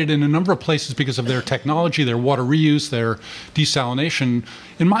highlighted in a number of places because of their technology, their water reuse, their desalination,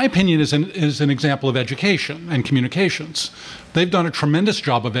 in my opinion, is an example of education and communications. They've done a tremendous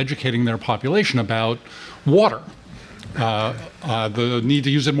job of educating their population about water, the need to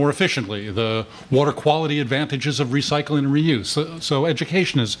use it more efficiently, the water quality advantages of recycling and reuse. So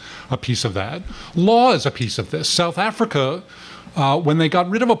education is a piece of that. Law is a piece of this. South Africa, when they got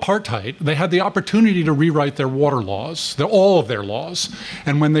rid of apartheid, they had the opportunity to rewrite their water laws, all of their laws.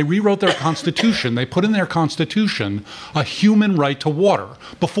 And when they rewrote their constitution, they put in their constitution a human right to water,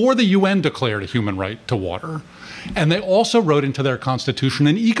 before the UN declared a human right to water. And they also wrote into their constitution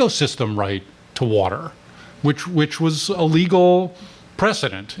an ecosystem right to water, which was a legal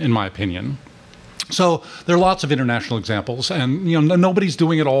precedent, in my opinion. So there are lots of international examples, and nobody's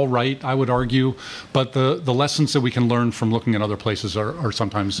doing it all right, I would argue, but the lessons that we can learn from looking at other places are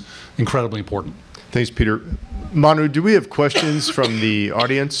sometimes incredibly important. Thanks, Peter. Manu, do we have questions from the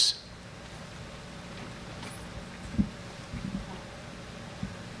audience?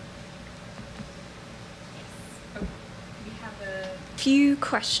 Few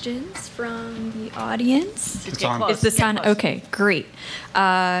questions from the audience. It's on. Is this on? Okay, great.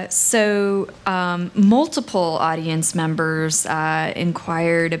 Multiple audience members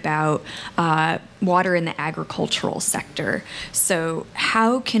inquired about water in the agricultural sector. So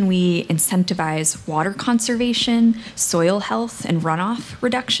how can we incentivize water conservation, soil health, and runoff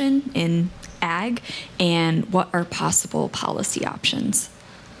reduction in ag? And what are possible policy options?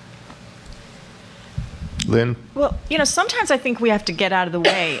 Lynn? Well, sometimes I think we have to get out of the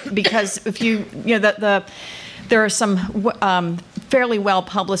way, because if there are some fairly well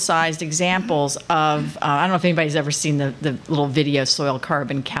publicized examples of, I don't know if anybody's ever seen the little video Soil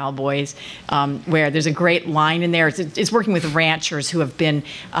Carbon Cowboys, where there's a great line in there. It's working with ranchers who have been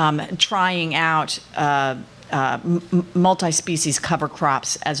trying out multi-species cover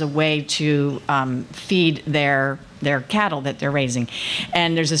crops as a way to feed their cattle that they're raising.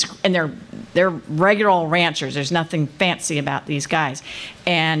 And there's this, and they're regular old ranchers. There's nothing fancy about these guys.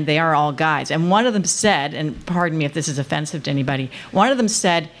 And they are all guys. And one of them said, and pardon me if this is offensive to anybody, one of them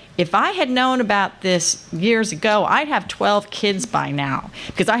said, if I had known about this years ago, I'd have 12 kids by now,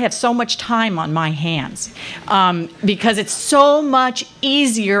 because I have so much time on my hands, because it's so much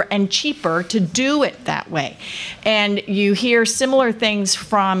easier and cheaper to do it that way. And you hear similar things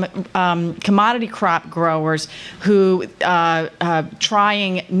from commodity crop growers who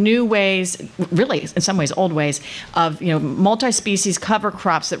trying new ways, really in some ways old ways, of multi-species cover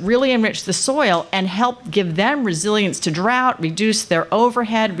crops that really enrich the soil and help give them resilience to drought, reduce their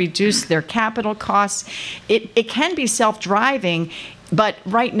overhead, reduce their capital costs. It can be self-driving, but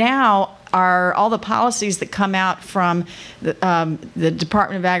right now all the policies that come out from the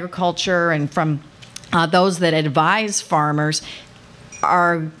Department of Agriculture and from those that advise farmers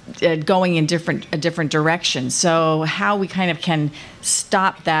are going in a different direction. So how we kind of can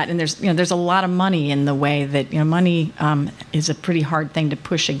stop that, and there's a lot of money in the way that money is a pretty hard thing to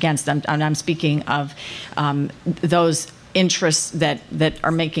push against. I'm speaking of those interests that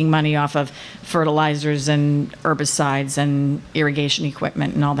are making money off of fertilizers and herbicides and irrigation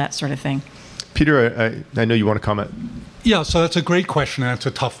equipment and all that sort of thing. Peter, I know you want to comment. Yeah, so that's a great question, and it's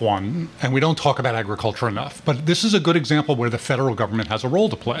a tough one, and we don't talk about agriculture enough. But this is a good example where the federal government has a role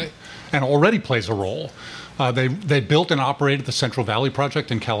to play, and already plays a role. They built and operated the Central Valley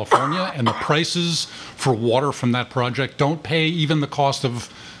Project in California, and the prices for water from that project don't pay even the cost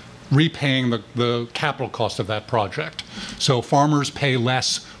of repaying the capital cost of that project. So farmers pay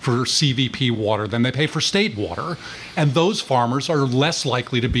less for CVP water than they pay for state water, and those farmers are less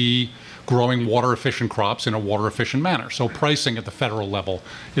likely to be growing water-efficient crops in a water-efficient manner. So pricing at the federal level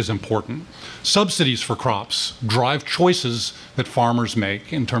is important. Subsidies for crops drive choices that farmers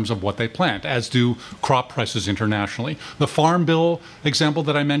make in terms of what they plant, as do crop prices internationally. The Farm Bill example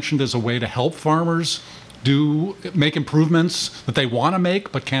that I mentioned is a way to help farmers make improvements that they want to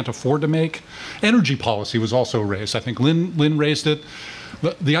make but can't afford to make. Energy policy was also raised. I think Lynn raised it.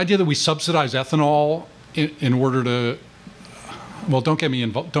 The idea that we subsidize ethanol in order to, well, don't get me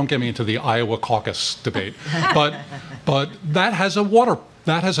into the Iowa caucus debate, but that has a water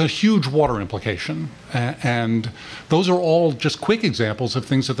that has a huge water implication. And those are all just quick examples of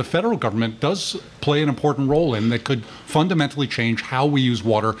things that the federal government does play an important role in that could fundamentally change how we use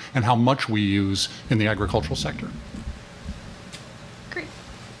water and how much we use in the agricultural sector. Great.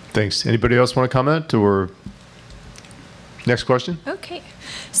 Thanks. Anybody else want to comment, or next question? Okay.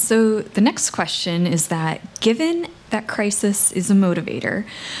 So the next question is that given that crisis is a motivator,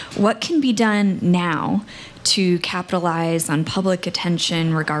 what can be done now to capitalize on public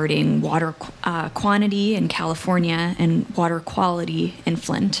attention regarding water quantity in California and water quality in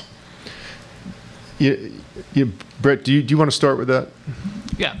Flint? Brett, do you want to start with that?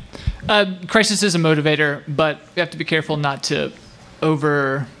 Yeah. Crisis is a motivator, but we have to be careful not to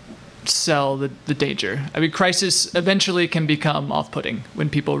oversell the danger. I mean, crisis eventually can become off-putting when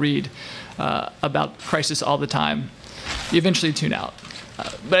people read about crisis all the time. You eventually tune out.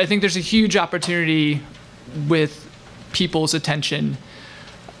 But I think there's a huge opportunity with people's attention.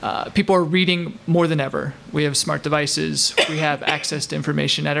 People are reading more than ever. We have smart devices. We have access to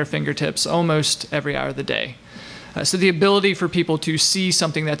information at our fingertips almost every hour of the day. So the ability for people to see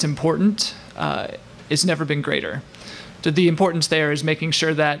something that's important has never been greater. So the importance there is making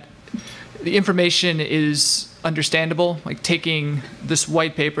sure that the information is understandable, like taking this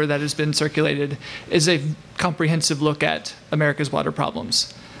white paper that has been circulated is a comprehensive look at America's water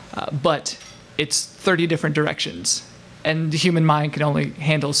problems. But it's 30 different directions, and the human mind can only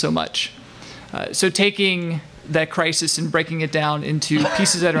handle so much. So taking that crisis and breaking it down into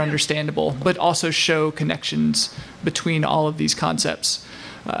pieces that are understandable, but also show connections between all of these concepts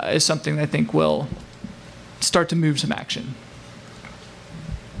is something that I think will start to move some action.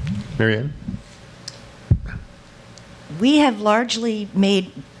 Marianne? We have largely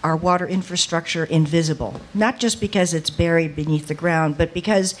made our water infrastructure invisible, not just because it's buried beneath the ground, but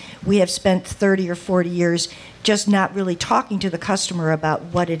because we have spent 30 or 40 years just not really talking to the customer about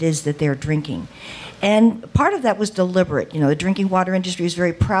what it is that they're drinking. And part of that was deliberate. You know, the drinking water industry is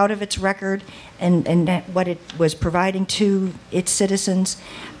very proud of its record and what it was providing to its citizens.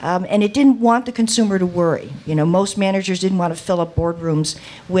 And it didn't want the consumer to worry. You know, most managers didn't want to fill up boardrooms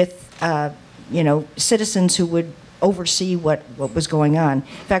with, citizens who would oversee what was going on.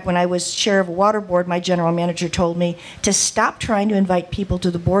 In fact, when I was chair of a water board, my general manager told me to stop trying to invite people to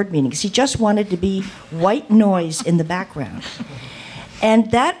the board meetings. He just wanted to be white noise in the background.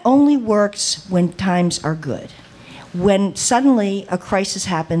 And that only works when times are good. When suddenly a crisis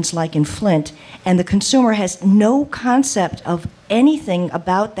happens, like in Flint, and the consumer has no concept of anything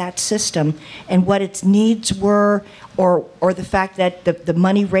about that system and what its needs were, or the fact that the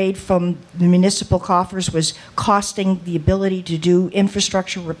money raised from the municipal coffers was costing the ability to do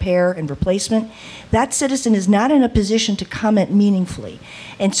infrastructure repair and replacement, that citizen is not in a position to comment meaningfully.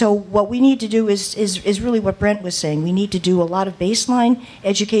 And so what we need to do is really what Brent was saying. We need to do a lot of baseline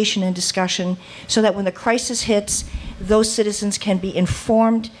education and discussion so that when the crisis hits, those citizens can be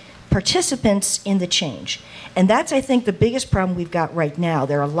informed participants in the change. And that's, I think, the biggest problem we've got right now.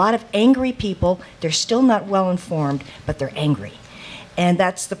 There are a lot of angry people. They're still not well informed, but they're angry. And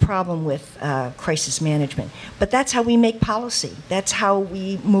that's the problem with crisis management. But that's how we make policy. That's how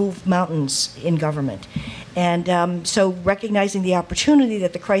we move mountains in government. And so recognizing the opportunity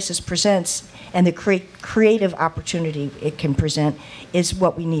that the crisis presents and the creative opportunity it can present is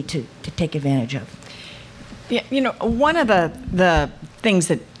what we need to take advantage of. Yeah, you know, one of the things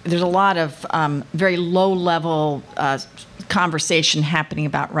that there's a lot of very low-level conversation happening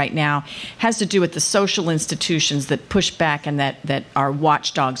about right now has to do with the social institutions that push back and that are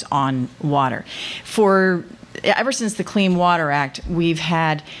watchdogs on water. Ever since the Clean Water Act, we've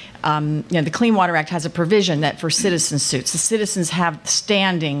had the Clean Water Act has a provision that for citizen suits, the citizens have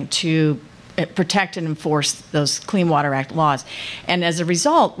standing to protect and enforce those Clean Water Act laws. And as a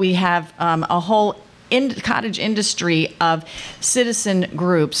result, we have a whole cottage industry of citizen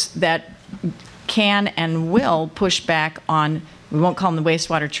groups that can and will push back on, we won't call them the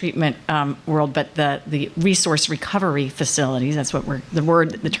wastewater treatment world, but the resource recovery facilities. That's what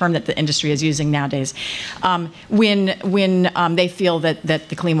the term that the industry is using nowadays. When they feel that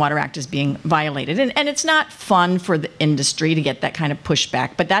the Clean Water Act is being violated, and it's not fun for the industry to get that kind of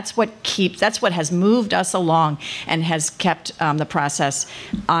pushback, but that's what has moved us along and has kept the process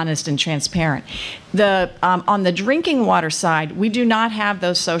honest and transparent. On the drinking water side, we do not have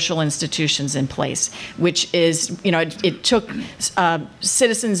those social institutions in place, which is, it took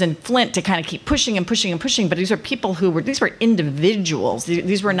citizens in Flint to kind of keep pushing and pushing and pushing, but these were individuals.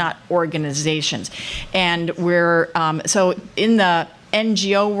 These were not organizations. And so in the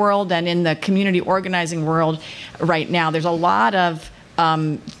NGO world and in the community organizing world right now, there's a lot of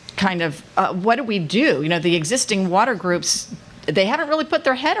what do we do? The existing water groups they haven't really put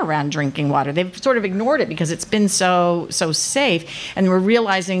their head around drinking water. They've sort of ignored it because it's been so safe. And we're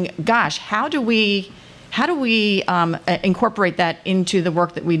realizing, gosh, how do we incorporate that into the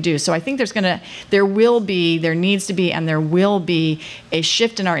work that we do? So I think there needs to be, and there will be a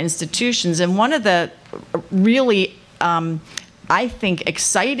shift in our institutions. And one of the really, I think,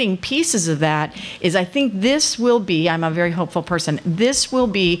 exciting pieces of that is I think this will be, I'm a very hopeful person, this will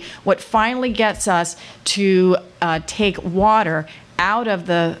be what finally gets us to take water out of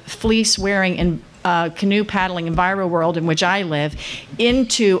the fleece-wearing and canoe paddling enviro world in which I live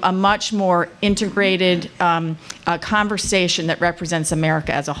into a much more integrated conversation that represents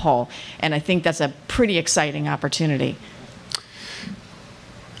America as a whole. And I think that's a pretty exciting opportunity.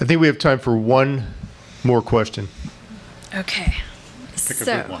 I think we have time for one more question. Okay. Pick a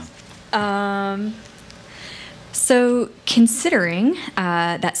good one. So considering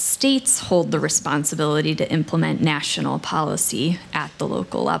that states hold the responsibility to implement national policy at the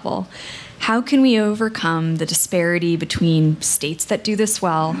local level, how can we overcome the disparity between states that do this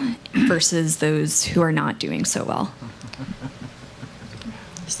well versus those who are not doing so well?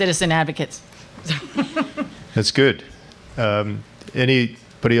 Citizen advocates. That's good.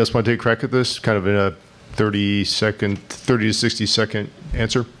 Anybody else want to take a crack at this? Kind of in a 30 to 60 second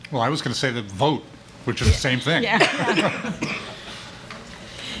answer? Well, I was going to say the vote, which is the same thing. Yeah.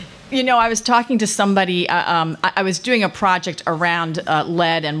 You know, I was talking to somebody, I was doing a project around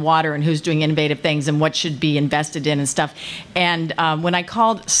lead and water and who's doing innovative things and what should be invested in and stuff. And when I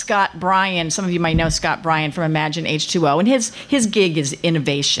called Scott Bryan, some of you might know Scott Bryan from Imagine H2O, and his gig is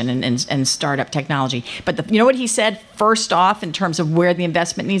innovation and startup technology. But you know what he said first off in terms of where the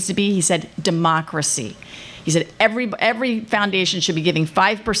investment needs to be? He said democracy. He said every foundation should be giving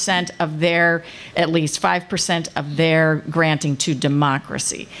 5% of their, at least 5% of their granting to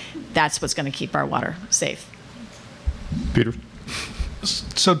democracy. That's what's going to keep our water safe. Peter?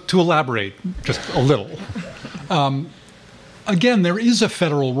 So to elaborate just a little, again, there is a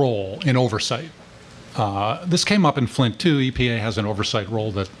federal role in oversight. This came up in Flint too. EPA has an oversight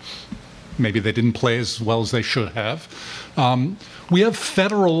role that maybe they didn't play as well as they should have. We have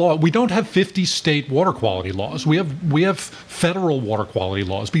federal law. We don't have 50 state water quality laws. We have federal water quality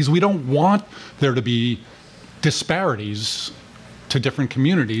laws because we don't want there to be disparities to different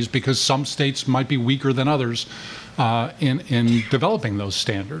communities because some states might be weaker than others in developing those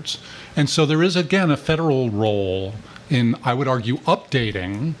standards. And so there is, again, a federal role in, I would argue,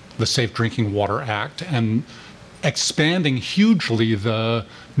 updating the Safe Drinking Water Act and expanding hugely the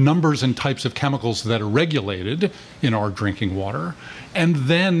numbers and types of chemicals that are regulated in our drinking water, and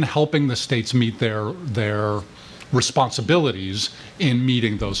then helping the states meet their responsibilities in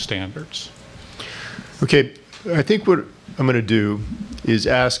meeting those standards. Okay, I think what I'm going to do is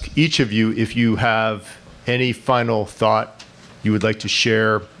ask each of you if you have any final thought you would like to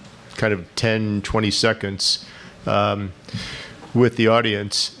share, kind of 10, 20 seconds with the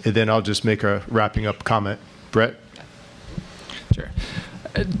audience, and then I'll just make a wrapping up comment. Brett? Sure.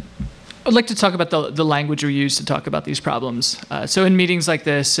 I'd like to talk about the language we use to talk about these problems. So in meetings like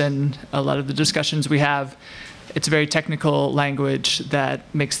this and a lot of the discussions we have, it's very technical language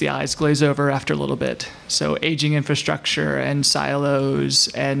that makes the eyes glaze over after a little bit. So aging infrastructure and silos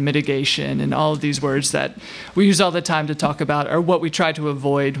and mitigation and all of these words that we use all the time to talk about are what we try to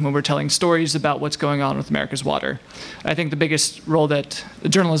avoid when we're telling stories about what's going on with America's water. I think the biggest role that the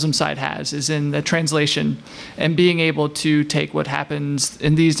journalism side has is in the translation and being able to take what happens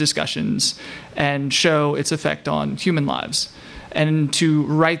in these discussions and show its effect on human lives and to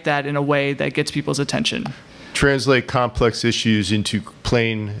write that in a way that gets people's attention. Translate complex issues into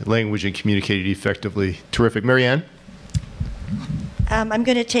plain language and communicate it effectively. Terrific. Marianne? I'm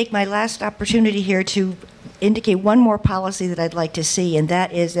going to take my last opportunity here to indicate one more policy that I'd like to see, and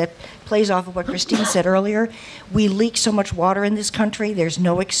that is that plays off of what Christine said earlier. We leak so much water in this country. There's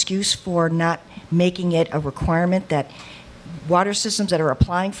no excuse for not making it a requirement that water systems that are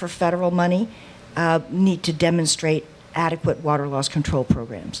applying for federal money need to demonstrate adequate water loss control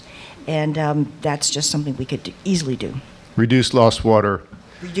programs. And that's just something we could easily do. Reduce lost water.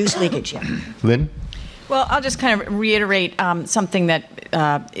 Reduce leakage, yeah. Lynn? Well, I'll just kind of reiterate something that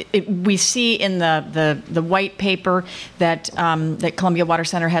we see in the white paper that that Columbia Water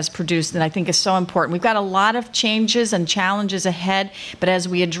Center has produced, and I think is so important. We've got a lot of changes and challenges ahead, but as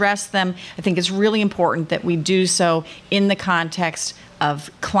we address them, I think it's really important that we do so in the context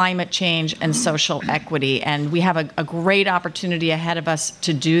of climate change and social equity, and we have a great opportunity ahead of us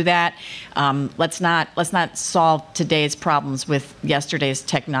to do that. Let's not solve today's problems with yesterday's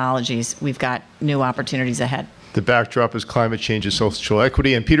technologies. We've got new opportunities ahead. The backdrop is climate change and social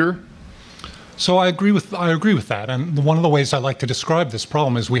equity. And Peter? So I agree with that. And one of the ways I like to describe this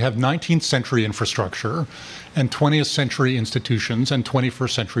problem is we have 19th century infrastructure and 20th century institutions and 21st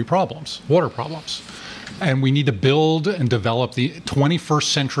century problems, water problems. And we need to build and develop the 21st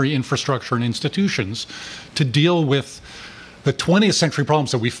century infrastructure and institutions to deal with the 20th century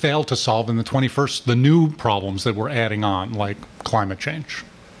problems that we failed to solve in the 21st, the new problems that we're adding on, like climate change.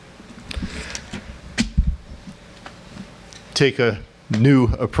 Take a new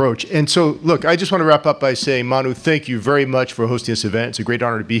approach. And so, look, I just want to wrap up by saying, Manu, thank you very much for hosting this event. It's a great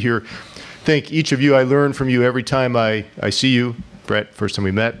honor to be here. Thank each of you. I learn from you every time I see you. Brett, first time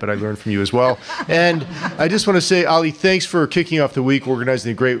we met, but I learned from you as well. And I just want to say, Ali, thanks for kicking off the week,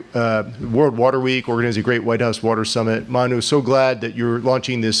 organizing a great World Water Week, organizing a great White House Water Summit. Manu, so glad that you're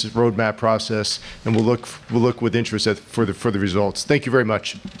launching this roadmap process, and we'll look with interest for the results. Thank you very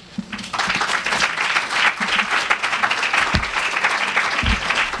much.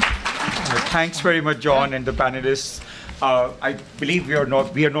 Thanks very much, John, and the panelists. I believe we are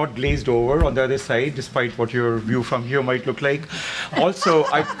not glazed over on the other side, despite what your view from here might look like. Also,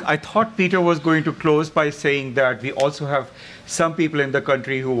 I thought Peter was going to close by saying that we also have some people in the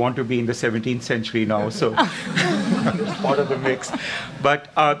country who want to be in the 17th century now, so part of the mix. But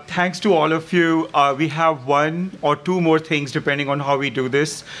thanks to all of you. We have one or two more things, depending on how we do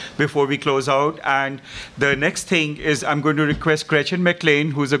this, before we close out. And the next thing is I'm going to request Gretchen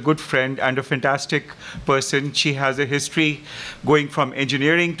McLean, who's a good friend and a fantastic person. She has a history going from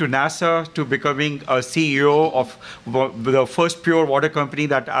engineering to NASA to becoming a CEO of the first pure water company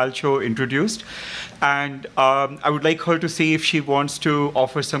that Alcho introduced. And I would like her to see if she wants to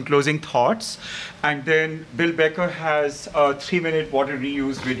offer some closing thoughts. And then Bill Becker has a 3-minute water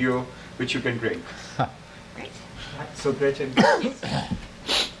reuse video, which you can bring. Great. So Gretchen.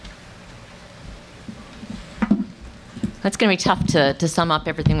 That's going to be tough to sum up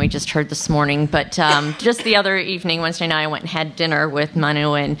everything we just heard this morning. But just the other evening, Wednesday night, I went and had dinner with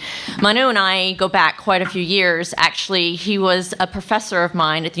Manu. And Manu and I go back quite a few years. Actually, he was a professor of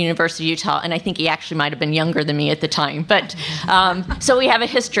mine at the University of Utah. And I think he actually might have been younger than me at the time. But so we have a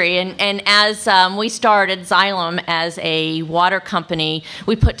history. And as we started Xylem as a water company,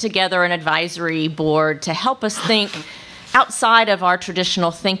 we put together an advisory board to help us think outside of our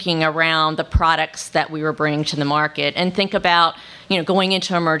traditional thinking around the products that we were bringing to the market, and think about, going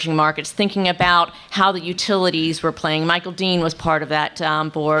into emerging markets, thinking about how the utilities were playing. Michael Dean was part of that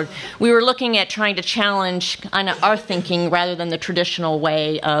board. We were looking at trying to challenge kind of our thinking rather than the traditional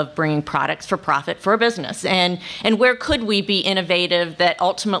way of bringing products for profit for a business. And where could we be innovative that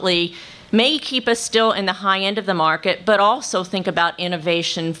ultimately may keep us still in the high end of the market, but also think about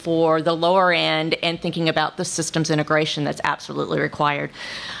innovation for the lower end and thinking about the systems integration that's absolutely required.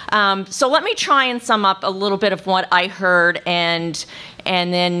 So let me try and sum up a little bit of what I heard and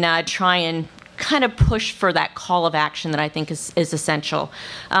then try and kind of push for that call of action that I think is essential.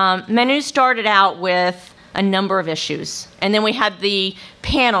 Manu started out with a number of issues. And then we had the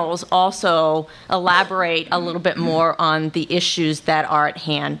panels also elaborate a little bit more on the issues that are at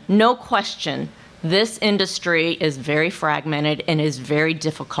hand. No question, this industry is very fragmented and is very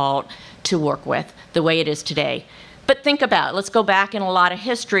difficult to work with the way it is today. But think about it. Let's go back in a lot of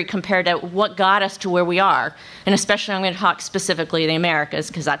history compared to what got us to where we are. And especially I'm going to talk specifically the Americas,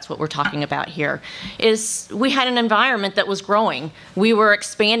 because that's what we're talking about here, is we had an environment that was growing. We were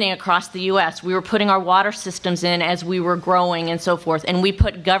expanding across the U.S. We were putting our water systems in as we were growing and so forth. And we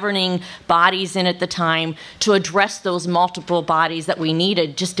put governing bodies in at the time to address those multiple bodies that we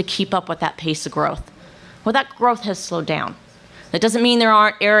needed just to keep up with that pace of growth. Well, that growth has slowed down. That doesn't mean there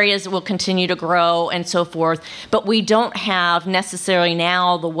aren't areas that will continue to grow and so forth, but we don't have necessarily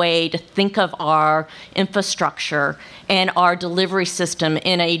now the way to think of our infrastructure and our delivery system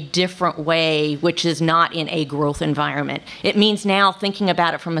in a different way, which is not in a growth environment. It means now thinking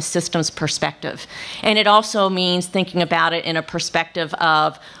about it from a systems perspective. And it also means thinking about it in a perspective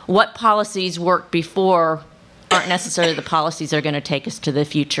of what policies worked before aren't necessarily the policies that are going to take us to the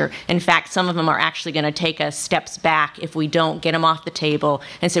future. In fact, some of them are actually going to take us steps back if we don't get them off the table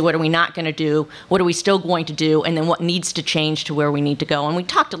and say, what are we not going to do? What are we still going to do? And then what needs to change to where we need to go? And we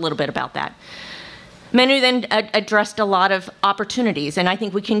talked a little bit about that. Manu then addressed a lot of opportunities, and I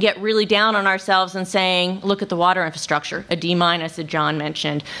think we can get really down on ourselves and saying, look at the water infrastructure, a D- that John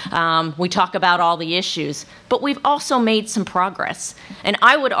mentioned. We talk about all the issues, but we've also made some progress. And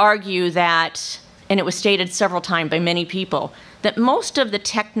I would argue that, and it was stated several times by many people, that most of the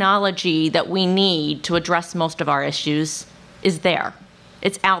technology that we need to address most of our issues is there.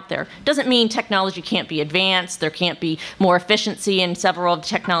 It's out there. Doesn't mean technology can't be advanced. There can't be more efficiency in several of the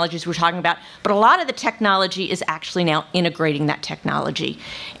technologies we're talking about. But a lot of the technology is actually now integrating that technology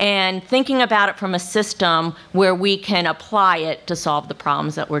and thinking about it from a system where we can apply it to solve the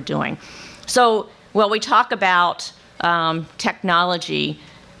problems that we're doing. So while we talk about technology,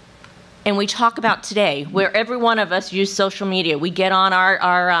 and we talk about today, where every one of us use social media. We get on our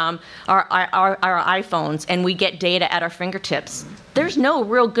iPhones and we get data at our fingertips. There's no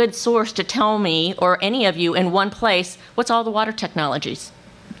real good source to tell me or any of you in one place what's all the water technologies.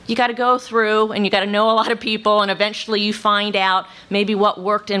 You got to go through and you got to know a lot of people, and eventually you find out maybe what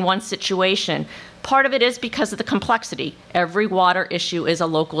worked in one situation. Part of it is because of the complexity. Every water issue is a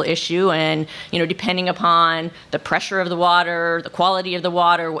local issue, and depending upon the pressure of the water, the quality of the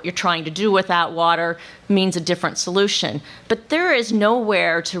water, what you're trying to do with that water means a different solution. But there is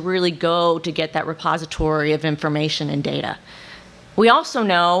nowhere to really go to get that repository of information and data. We also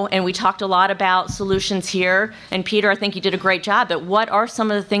know, and we talked a lot about solutions here, and Peter, I think you did a great job, but what are some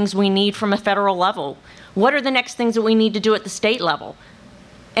of the things we need from a federal level? What are the next things that we need to do at the state level?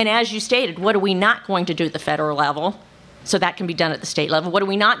 And as you stated, what are we not going to do at the federal level so that can be done at the state level? What are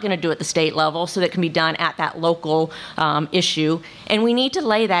we not going to do at the state level so that can be done at that local issue? And we need to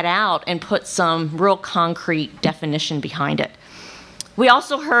lay that out and put some real concrete definition behind it. We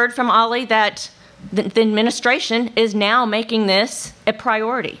also heard from Ali that the administration is now making this a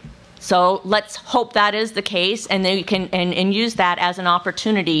priority. So let's hope that is the case, and then you can and use that as an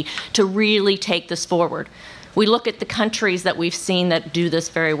opportunity to really take this forward. We look at the countries that we've seen that do this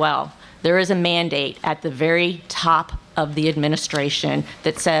very well. There is a mandate at the very top of the administration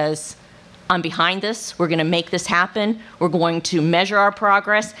that says, I'm behind this, we're going to make this happen, we're going to measure our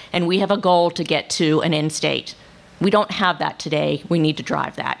progress, and we have a goal to get to an end state. We don't have that today. We need to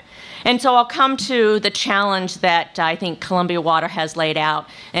drive that. And so I'll come to the challenge that I think Columbia Water has laid out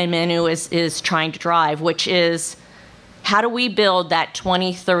and Manu is trying to drive, which is how do we build that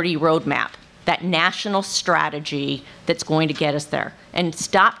 2030 roadmap? That national strategy that's going to get us there. And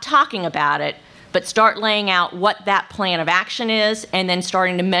stop talking about it, but start laying out what that plan of action is, and then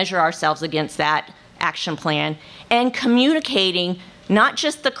starting to measure ourselves against that action plan, and communicating not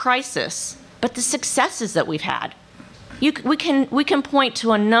just the crisis, but the successes that we've had. We can point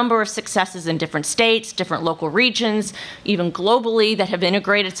to a number of successes in different states, different local regions, even globally that have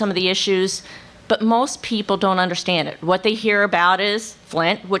integrated some of the issues. But most people don't understand it. What they hear about is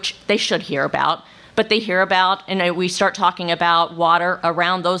Flint, which they should hear about, but they hear about, and we start talking about water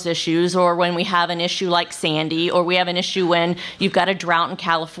around those issues, or when we have an issue like Sandy, or we have an issue when you've got a drought in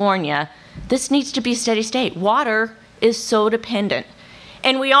California. This needs to be steady state. Water is so dependent.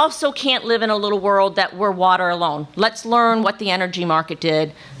 And we also can't live in a little world that we're water alone. Let's learn what the energy market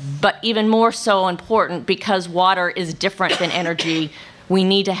did, but even more so important, because water is different than energy, we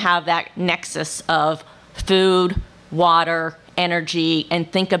need to have that nexus of food, water, energy,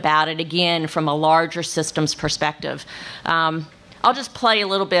 and think about it again from a larger systems perspective. I'll just play a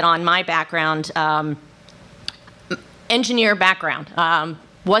little bit on my background, engineer background.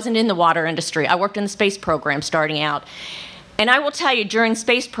 Wasn't in the water industry. I worked in the space program starting out. And I will tell you, during the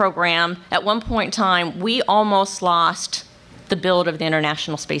space program, at one point in time, we almost lost the build of the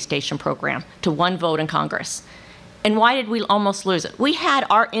International Space Station program to one vote in Congress. And why did we almost lose it? We had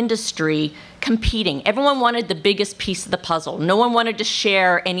our industry competing. Everyone wanted the biggest piece of the puzzle. No one wanted to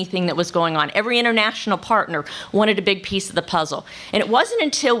share anything that was going on. Every international partner wanted a big piece of the puzzle. And it wasn't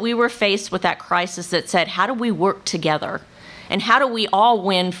until we were faced with that crisis that said, how do we work together? And how do we all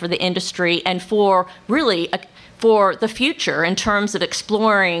win for the industry and for really for the future in terms of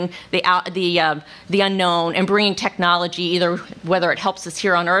exploring the unknown and bringing technology, either whether it helps us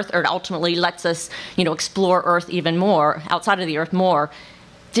here on Earth or it ultimately lets us, explore Earth even more, outside of the Earth more.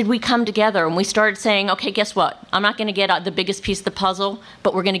 Did we come together and we started saying, okay, guess what? I'm not going to get the biggest piece of the puzzle,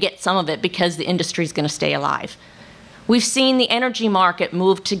 but we're going to get some of it because the industry is going to stay alive. We've seen the energy market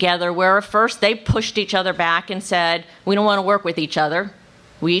move together where at first they pushed each other back and said, we don't want to work with each other.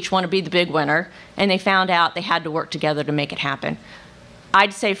 We each want to be the big winner, and they found out they had to work together to make it happen.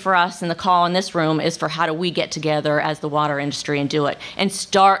 I'd say for us, and the call in this room is for how do we get together as the water industry and do it, and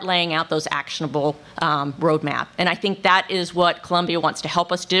start laying out those actionable roadmap. And I think that is what Columbia wants to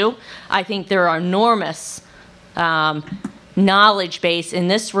help us do. I think there are enormous knowledge base in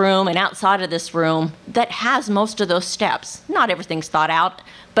this room and outside of this room that has most of those steps. Not everything's thought out,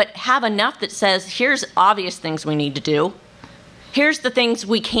 but have enough that says, here's obvious things we need to do. Here's the things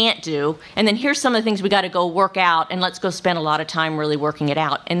we can't do, and then here's some of the things we got to go work out, and let's go spend a lot of time really working it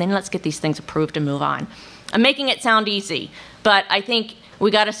out, and then let's get these things approved and move on. I'm making it sound easy, but I think We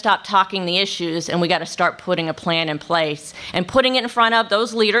got to stop talking the issues, and we got to start putting a plan in place and putting it in front of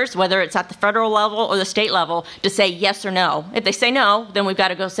those leaders, whether it's at the federal level or the state level, to say yes or no. If they say no, then we've got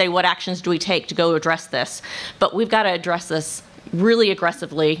to go say, what actions do we take to go address this? But we've got to address this really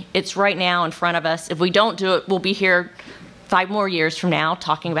aggressively. It's right now in front of us. If we don't do it, we'll be here 5 more years from now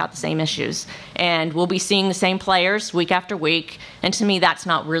talking about the same issues. And we'll be seeing the same players week after week. And to me, that's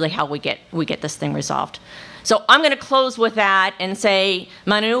not really how we get this thing resolved. So I'm going to close with that and say,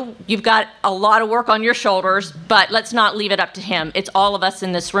 Manu, you've got a lot of work on your shoulders, but let's not leave it up to him. It's all of us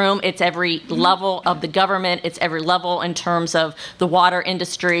in this room. It's every level of the government. It's every level in terms of the water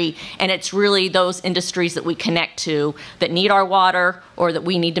industry. And it's really those industries that we connect to that need our water, or that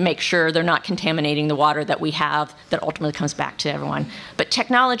we need to make sure they're not contaminating the water that we have that ultimately comes back to everyone. But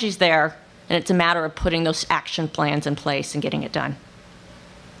technology's there, and it's a matter of putting those action plans in place and getting it done.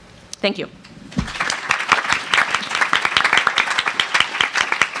 Thank you.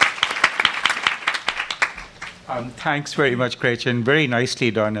 Thanks very much, Gretchen. Very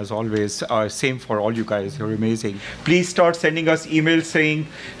nicely done, as always. Same for all you guys. You're amazing. Please start sending us emails saying,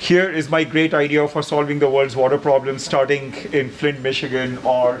 here is my great idea for solving the world's water problems, starting in Flint, Michigan,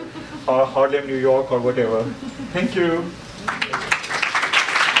 or Harlem, New York, or whatever. Thank you.